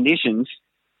 non-windy conditions.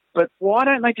 But why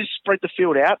don't they just spread the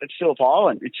field out at Phillip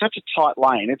Island? It's such a tight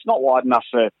lane. It's not wide enough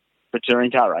for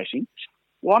touring car racing.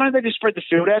 Why don't they just spread the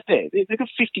field out there? They've got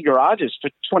 50 garages for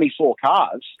 24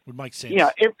 cars. Would make sense.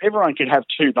 Everyone could have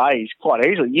 2 bays quite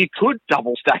easily. You could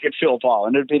double stack at Phillip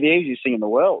Island. It would be the easiest thing in the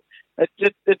world.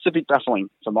 It's a bit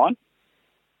baffling for mine.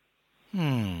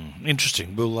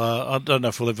 Interesting. Well, I don't know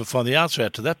if we'll ever find the answer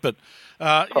out to that, but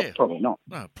probably not.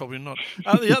 No, probably not.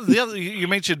 The other you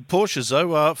mentioned Porsches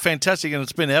though, fantastic, and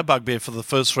it's been our bugbear for the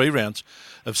first 3 rounds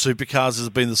of supercars has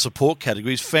been the support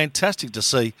categories. Fantastic to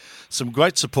see some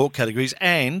great support categories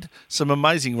and some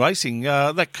amazing racing.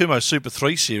 That Kumho Super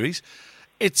 3 series,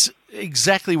 it's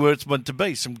exactly where it's meant to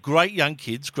be. Some great young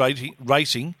kids, great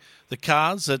racing. The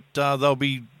cars that they'll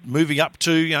be moving up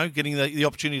to, getting the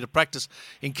opportunity to practice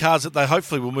in cars that they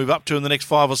hopefully will move up to in the next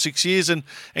 5 or 6 years and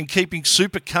keeping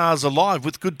supercars alive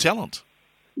with good talent.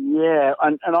 Yeah,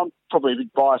 and I'm probably a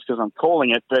bit biased because I'm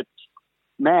calling it, but,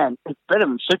 man, it's better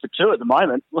than Super 2 at the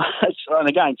moment. And,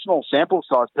 again, small sample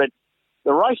size, but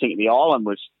the racing at the island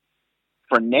was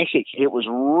frenetic. It was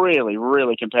really,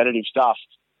 really competitive stuff.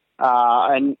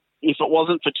 And if it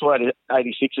wasn't for Toyota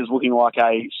 86s looking like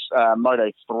a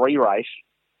Moto 3 race,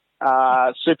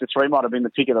 Super 3 might have been the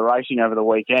pick of the racing over the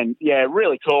weekend. Yeah,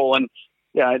 really cool. And,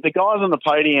 the guys on the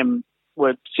podium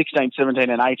were 16, 17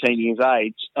 and 18 years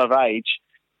of age.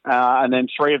 And then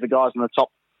 3 of the guys in the top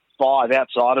 5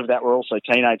 outside of that were also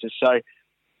teenagers. So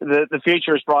the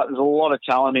future is bright. There's a lot of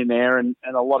talent in there and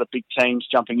a lot of big teams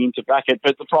jumping in to back it.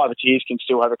 But the privateers can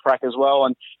still have a crack as well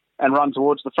and run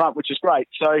towards the front, which is great.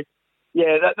 So,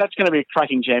 yeah, that's going to be a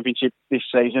cracking championship this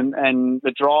season. And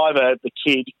the driver, the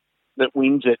kid that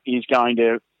wins it, is going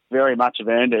to very much have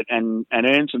earned it and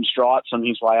earn some stripes on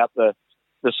his way up the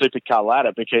supercar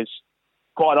ladder, because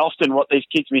quite often what these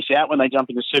kids miss out when they jump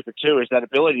into Super 2 is that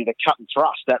ability to cut and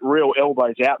thrust, that real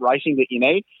elbows out racing that you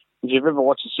need. If you've ever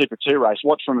watched a Super 2 race,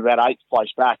 watch from about 8th place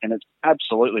back, and it's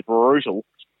absolutely brutal.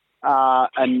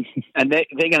 And they're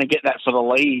going to get that for the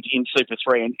lead in Super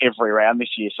 3 in every round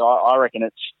this year. So I reckon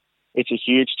it's a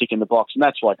huge tick in the box, and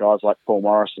that's why guys like Paul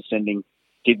Morris are sending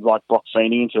kids like Brock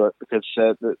Feeney into it, because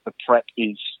the prep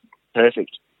is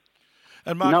perfect.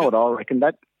 And Mark, you know what I reckon?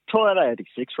 That Toyota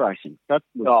 86 racing, that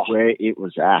was where it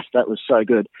was at. That was so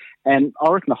good. And I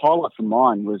reckon the highlight for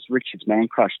mine was Richard's man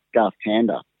crush, Garth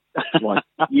Tander. Like,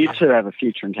 you two have a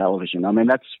future in television. I mean,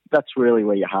 that's really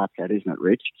where your heart's at, isn't it,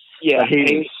 Rich? Yeah,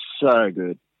 he's so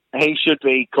good. He should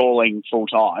be calling full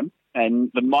time.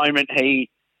 And the moment it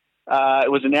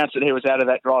was announced that he was out of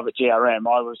that drive at GRM,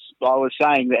 I was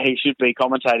saying that he should be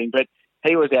commentating, but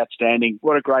he was outstanding.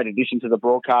 What a great addition to the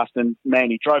broadcast. And,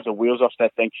 man, he drove the wheels off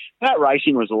that thing. That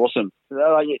racing was awesome.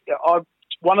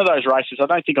 One of those races, I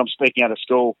don't think I'm speaking out of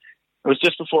school, it was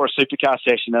just before a supercar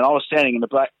session, and I was standing in the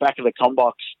back of the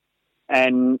combox,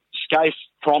 and Scaife,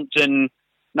 Crompton,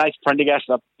 Nate Prendergast,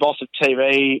 the boss of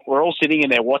TV, we're all sitting in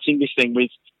there watching this thing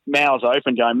with mouths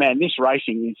open going, man, this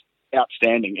racing is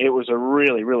outstanding. It was a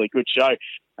really, really good show.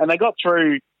 And they got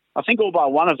through, I think, all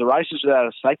but one of the races without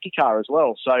a safety car as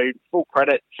well. So full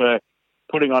credit for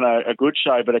putting on a good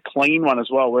show, but a clean one as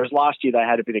well, whereas last year they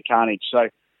had a bit of carnage. So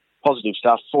positive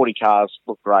stuff. 40 cars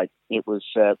looked great. It was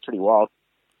pretty wild.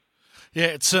 Yeah,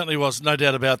 it certainly was, no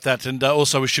doubt about that. And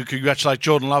also we should congratulate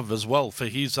Jordan Love as well for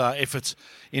his efforts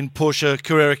in Porsche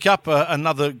Carrera Cup.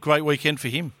 Another great weekend for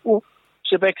him. Well,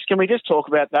 Shebex, can we just talk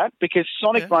about that? Because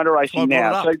Sonic Motor Racing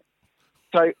now,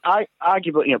 so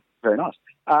arguably, very nice.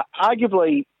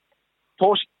 Arguably,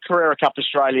 Porsche Carrera Cup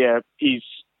Australia is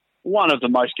one of the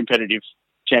most competitive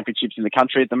championships in the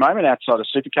country at the moment, outside of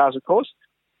supercars, of course.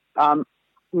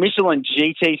 Michelin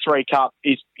GT3 Cup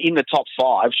is in the top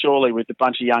 5, surely, with the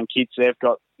bunch of young kids they've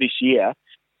got this year.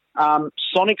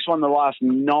 Sonic's won the last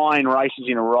 9 races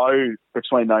in a row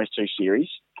between those two series.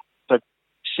 So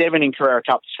 7 in Carrera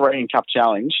Cup, 3 in Cup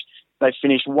Challenge. They've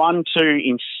finished 1-2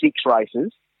 in 6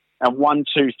 races and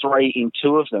 1-2-3 in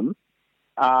 2 of them.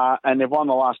 And they've won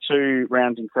the last 2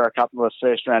 rounds in Carrera Cup, the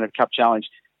first round of Cup Challenge.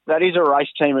 That is a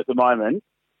race team at the moment,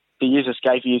 to use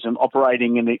escapism,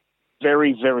 operating in the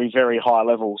very, very, very high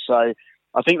level. So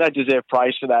I think they deserve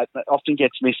praise for that. It often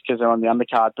gets missed because they're on the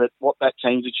undercard, but what that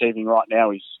team's achieving right now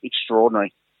is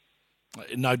extraordinary.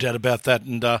 No doubt about that.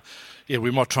 And,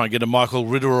 we might try and get a Michael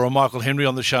Ritter or a Michael Henry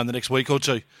on the show in the next week or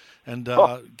two and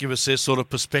give us their sort of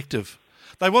perspective.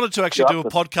 They wanted to actually do a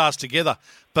podcast together,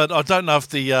 but I don't know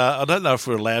if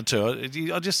we're allowed to.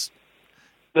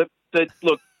 The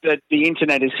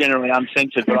internet is generally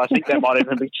uncensored, but I think that might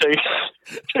even be too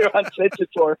uncensored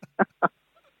for it.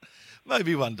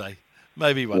 Maybe one day.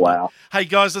 Wow. Hey,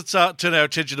 guys, let's turn our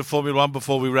attention to Formula One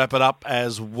before we wrap it up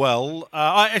as well.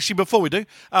 Before we do,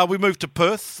 we moved to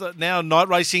Perth. Now, night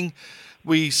racing,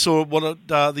 we saw what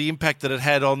the impact that it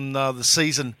had on the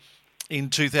season in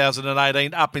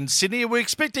 2018 up in Sydney. We're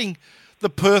expecting the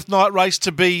Perth night race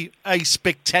to be a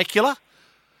spectacular.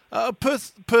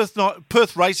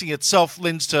 Perth racing itself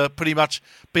lends to pretty much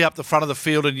be up the front of the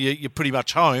field and you're pretty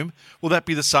much home. Will that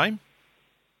be the same?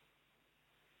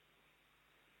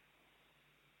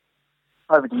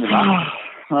 Over to you, Mark.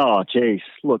 Oh, geez.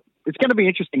 Look, it's going to be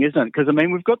interesting, isn't it? Because,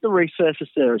 we've got the resurface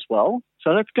there as well.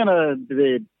 So that's going to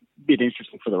be a bit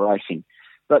interesting for the racing.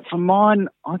 But for mine,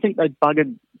 I think they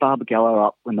buggered Barbagallo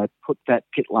up when they put that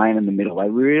pit lane in the middle. They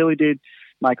really did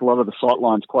make a lot of the sight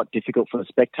lines quite difficult for the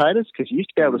spectators because you used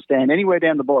to be able to stand anywhere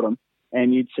down the bottom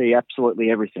and you'd see absolutely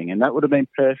everything. And that would have been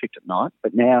perfect at night.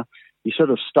 But now you're sort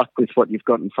of stuck with what you've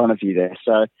got in front of you there.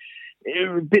 So it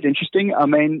was a bit interesting.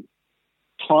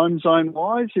 Time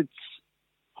zone-wise, it's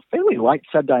fairly late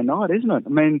Saturday night, isn't it?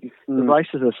 The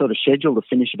races are sort of scheduled to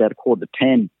finish about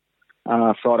 9:45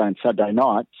 Friday and Saturday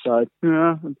night. So,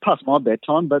 past my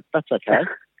bedtime, but that's okay.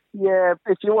 Yeah,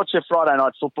 if you watch a Friday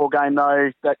night football game, though,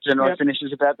 that generally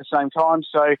finishes about the same time.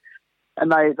 So,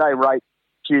 and they rate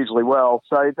hugely well.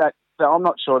 So I'm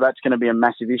not sure that's going to be a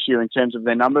massive issue in terms of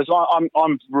their numbers.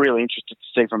 I'm really interested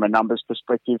to see from a numbers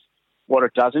perspective what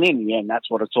it does. And in the end, that's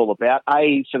what it's all about.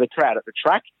 For the crowd at the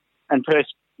track, and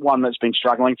Perth's one that's been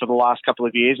struggling for the last couple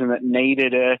of years and that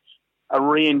needed a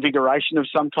reinvigoration of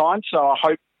some kind. So I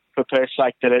hope for Perth's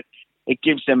sake that it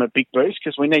gives them a big boost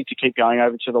because we need to keep going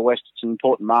over to the West. It's an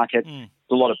important market. There's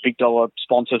a lot of big dollar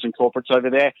sponsors and corporates over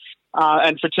there.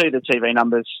 And for the TV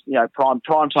numbers, prime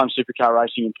time supercar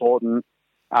racing important.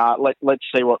 Let's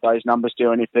see what those numbers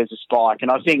do and if there's a spike.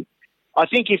 And I think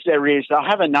if there is, they'll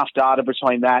have enough data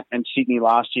between that and Sydney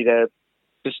last year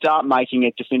to start making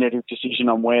a definitive decision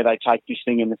on where they take this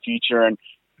thing in the future and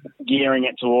gearing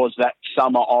it towards that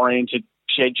summer-oriented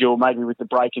schedule, maybe with the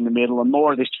break in the middle and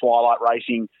more of this twilight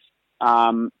racing.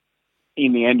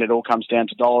 In the end, it all comes down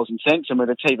to dollars and cents. And with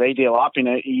a TV deal up in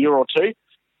a year or two,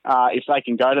 if they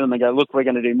can go to them and go, look, we're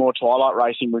going to do more twilight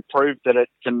racing, we've proved that it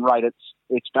can rate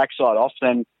its backside off,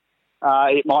 then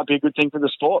it might be a good thing for the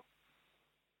sport.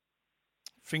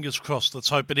 Fingers crossed. Let's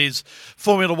hope it is.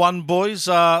 Formula One, boys.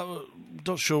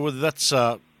 Not sure whether that's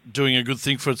doing a good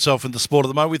thing for itself in the sport at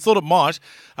the moment. We thought it might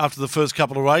after the first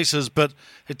couple of races, but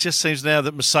it just seems now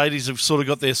that Mercedes have sort of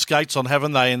got their skates on,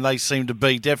 haven't they? And they seem to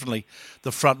be definitely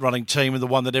the front-running team and the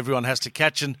one that everyone has to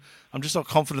catch, and I'm just not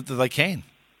confident that they can.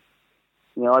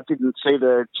 I didn't see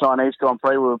the Chinese Grand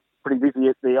Prix. We were pretty busy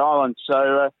at the island,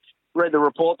 so read the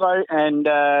report, though, and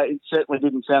it certainly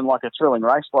didn't sound like a thrilling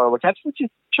race by all accounts, which is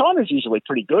China's usually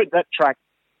pretty good. That track,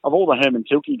 of all the Herman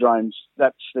Tilke drones,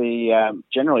 that's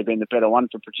generally been the better one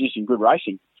for producing good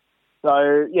racing.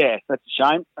 So, yeah, that's a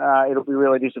shame. It'll be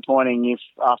really disappointing if,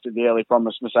 after the early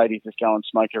promise, Mercedes just go and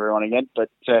smoke everyone again. But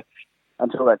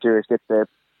until that series gets their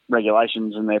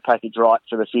regulations and their package right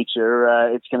for the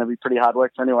future, it's going to be pretty hard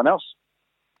work for anyone else.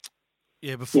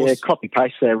 Yeah,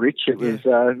 copy-paste there, Rich. It was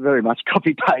very much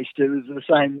copy-paste. It was the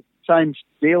same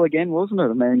deal again, wasn't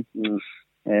it?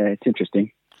 It's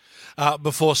interesting.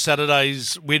 Before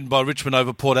Saturday's win by Richmond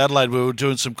over Port Adelaide, we were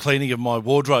doing some cleaning of my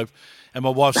wardrobe, and my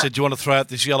wife said, do you want to throw out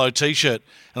this yellow T-shirt?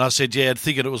 And I said, yeah,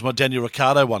 thinking it was my Daniel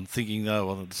Ricciardo one, thinking,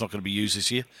 it's not going to be used this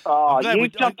year. Oh, you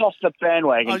jumped off the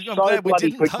bandwagon so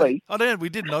bloody quickly. We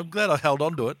didn't. I'm glad I held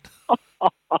on to it.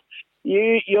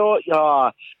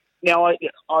 Now,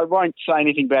 I won't say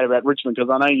anything bad about Richmond because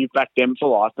I know you've backed them for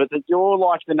life, but you're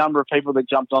like the number of people that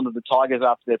jumped onto the Tigers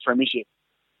after their premiership.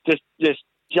 Just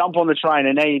jump on the train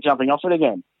and now you're jumping off it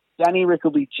again. Danny Rick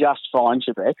will be just fine,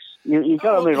 Chapex. You've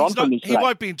got to move on from this. He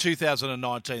won't be in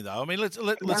 2019, though. I mean, let's be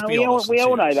honest. We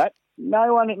all know that.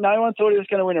 No one thought he was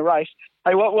going to win a race.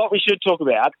 Hey, what we should talk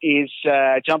about is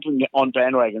jumping on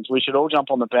bandwagons. We should all jump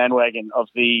on the bandwagon of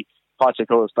the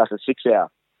Bicycles Bathurst 6 Hour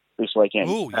this weekend.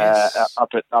 Ooh, yes. up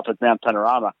at Mount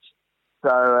Panorama.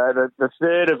 So the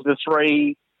third of the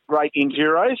three great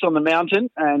enduros on the mountain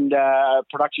and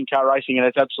production car racing at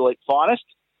its absolute finest.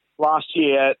 Last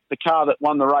year, the car that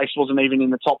won the race wasn't even in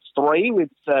the top three with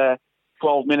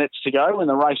 12 minutes to go when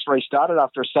the race restarted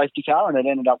after a safety car, and it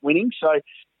ended up winning. So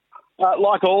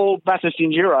Like all Bathurst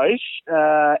Enduros,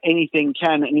 anything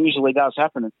can and usually does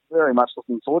happen. It's very much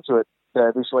looking forward to it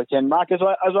this weekend, Mark, as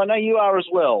I know you are as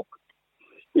well.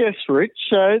 Yes, Rich.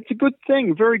 It's a good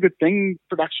thing, very good thing.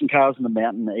 Production cars in the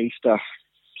mountain, Easter,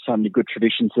 so many good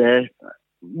traditions there.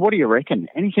 What do you reckon?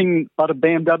 Anything but a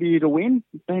BMW to win?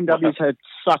 BMW's had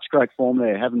such great form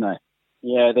there, haven't they?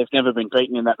 Yeah, they've never been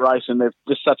beaten in that race, and they've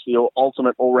just such the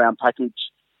ultimate all-round package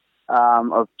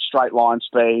of straight line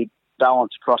speed,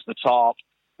 balance across the top.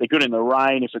 They're good in the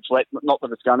rain if it's wet. Not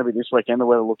that it's going to be this weekend. The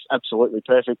weather looks absolutely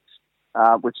perfect,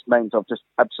 which means I've just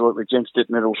absolutely jinxed it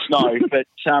and it'll snow. But,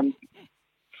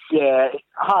 yeah,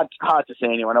 hard to see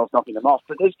anyone else knocking them off.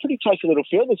 But there's a pretty tasty little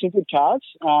field. There's some good cars.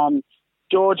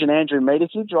 George and Andrew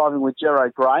Meterson driving with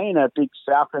Jero Gray in a big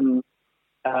Falcon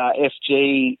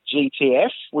FG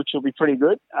GTF, which will be pretty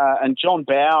good. And John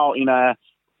Bow in a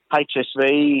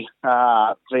HSV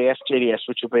VF GTS,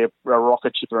 which will be a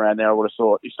rocket ship around there, I would have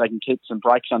thought, if they can keep some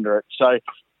brakes under it. So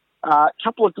a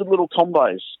couple of good little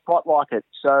combos. Quite like it.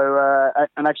 So,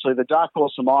 and actually the dark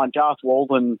horse of mine, Garth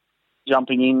Walden,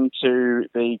 jumping into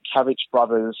the Cavich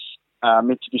Brothers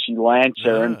Mitsubishi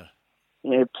Lancer. And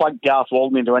plug Garth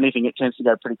Walden into anything, it tends to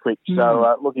go pretty quick.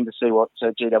 So looking to see what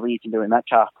GW can do in that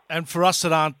car. And for us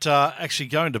that aren't actually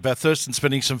going to Bathurst and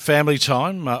spending some family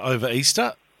time over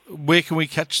Easter, where can we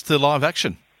catch the live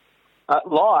action?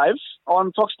 Live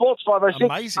on Fox Sports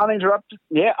 506. Amazing.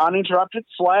 Uninterrupted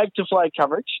flag-to-flag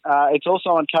coverage. It's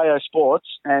also on KO Sports.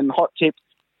 And hot tip,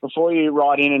 before you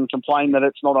write in and complain that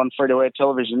it's not on free-to-air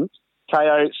television,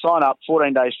 KO, sign up,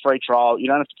 14 days free trial. You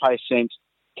don't have to pay a cent.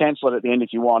 Cancel it at the end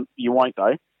if you want. You won't,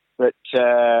 though. But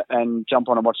and jump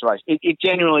on and watch the race. It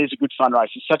genuinely is a good fun race.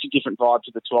 It's such a different vibe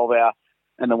to the 12-hour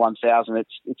and the 1,000.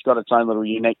 It's got its own little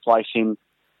unique place in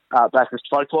Bathurst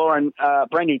folklore, and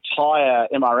brand new tyre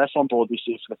MRF on board this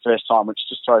year for the first time, which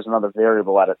just throws another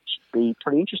variable at it. Should be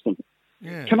pretty interesting.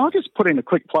 Yeah. Can I just put in a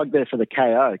quick plug there for the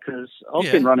KO? Because I've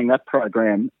been running that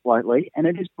program lately, and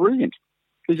it is brilliant.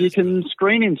 Because you can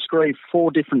screen and screen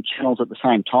 4 different channels at the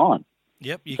same time.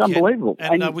 Yep, it's unbelievable.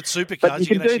 And with supercars, you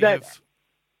can actually have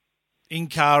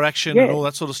in-car action and all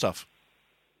that sort of stuff.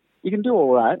 You can do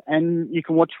all that, and you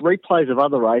can watch replays of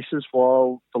other races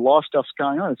while the live stuff's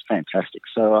going on. It's fantastic.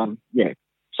 So,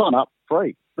 sign up,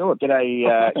 free. Do it.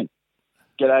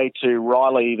 G'day to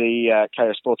Riley, the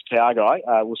KO Sports PR guy.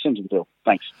 We'll send you the bill.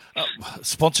 Thanks.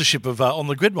 Sponsorship of On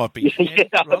the Grid might be. Yeah,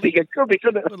 I think it could be,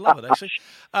 couldn't it? I'd love it, actually.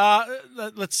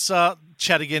 Let's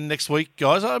chat again next week,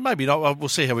 guys. Maybe not. We'll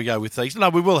see how we go with these. No,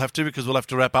 we will have to, because we'll have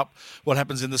to wrap up what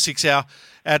happens in the 6 hour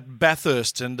at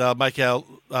Bathurst and make our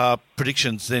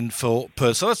predictions then for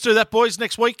Perth. So let's do that, boys,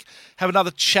 next week. Have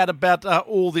another chat about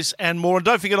all this and more. And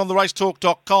don't forget, on the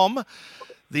racetalk.com,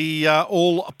 the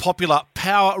all-popular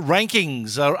power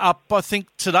rankings are up, I think,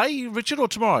 today, Richard, or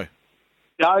tomorrow?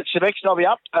 No, Shebex, they'll be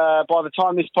up. By the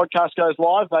time this podcast goes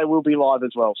live, they will be live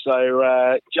as well.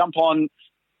 So jump on,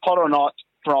 hot or not,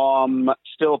 from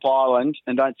Phillip Island.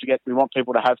 And don't forget, we want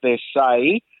people to have their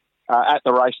say at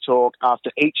the Race Talk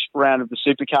after each round of the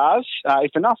supercars.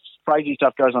 If enough crazy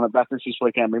stuff goes on at Bathurst this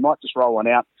weekend, we might just roll one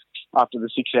out after the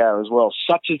 6 hour as well.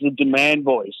 Such is the demand,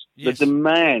 boys. Yes. The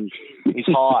demand is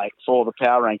high for the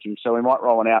power rankings, so we might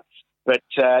roll one out. But,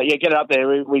 get it up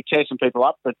there. We tear some people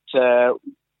up, but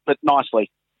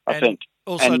nicely, I think.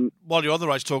 Also, while you're on the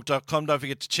racetalk.com, don't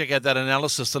forget to check out that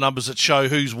analysis, the numbers that show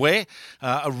who's where.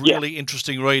 A really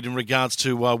interesting read in regards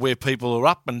to where people are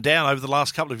up and down over the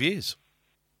last couple of years.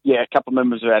 Yeah, a couple of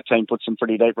members of our team put some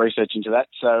pretty deep research into that.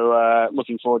 So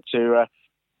looking forward to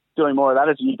doing more of that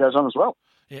as the year goes on as well.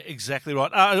 Yeah, exactly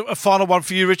right. A final one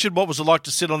for you, Richard. What was it like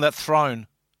to sit on that throne?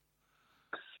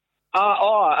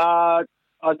 That's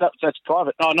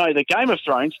private. Oh no, the Game of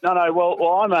Thrones. No.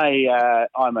 Well, I'm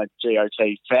a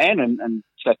GOT fan and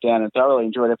sat down and thoroughly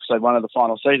enjoyed episode 1 of the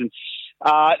final season.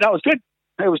 That was good.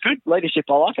 It was good leadership.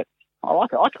 I like it.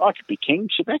 I could be king,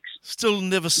 Shebex. Still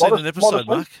never seen an episode,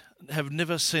 Mark. Have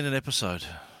never seen an episode.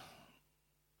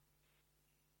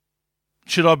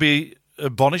 Should I be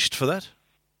admonished for that?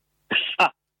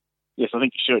 Yes, I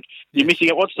think you should. You're missing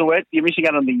it. What's the word? You're missing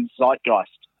out on the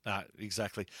zeitgeist.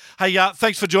 Exactly. Hey,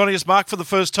 thanks for joining us, Mark, for the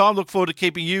first time. Look forward to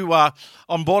keeping you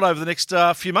on board over the next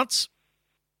few months.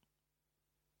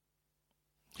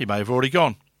 He may have already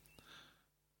gone.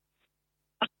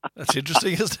 That's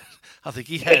interesting, isn't it? I think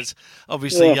he has.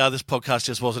 Obviously, this podcast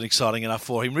just wasn't exciting enough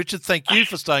for him. Richard, thank you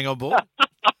for staying on board.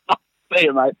 See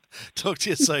you, mate. Talk to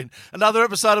you soon. Another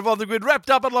episode of On the Grid wrapped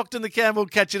up and locked in the can. We'll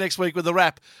catch you next week with a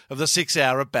wrap of the 6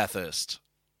 hour at Bathurst.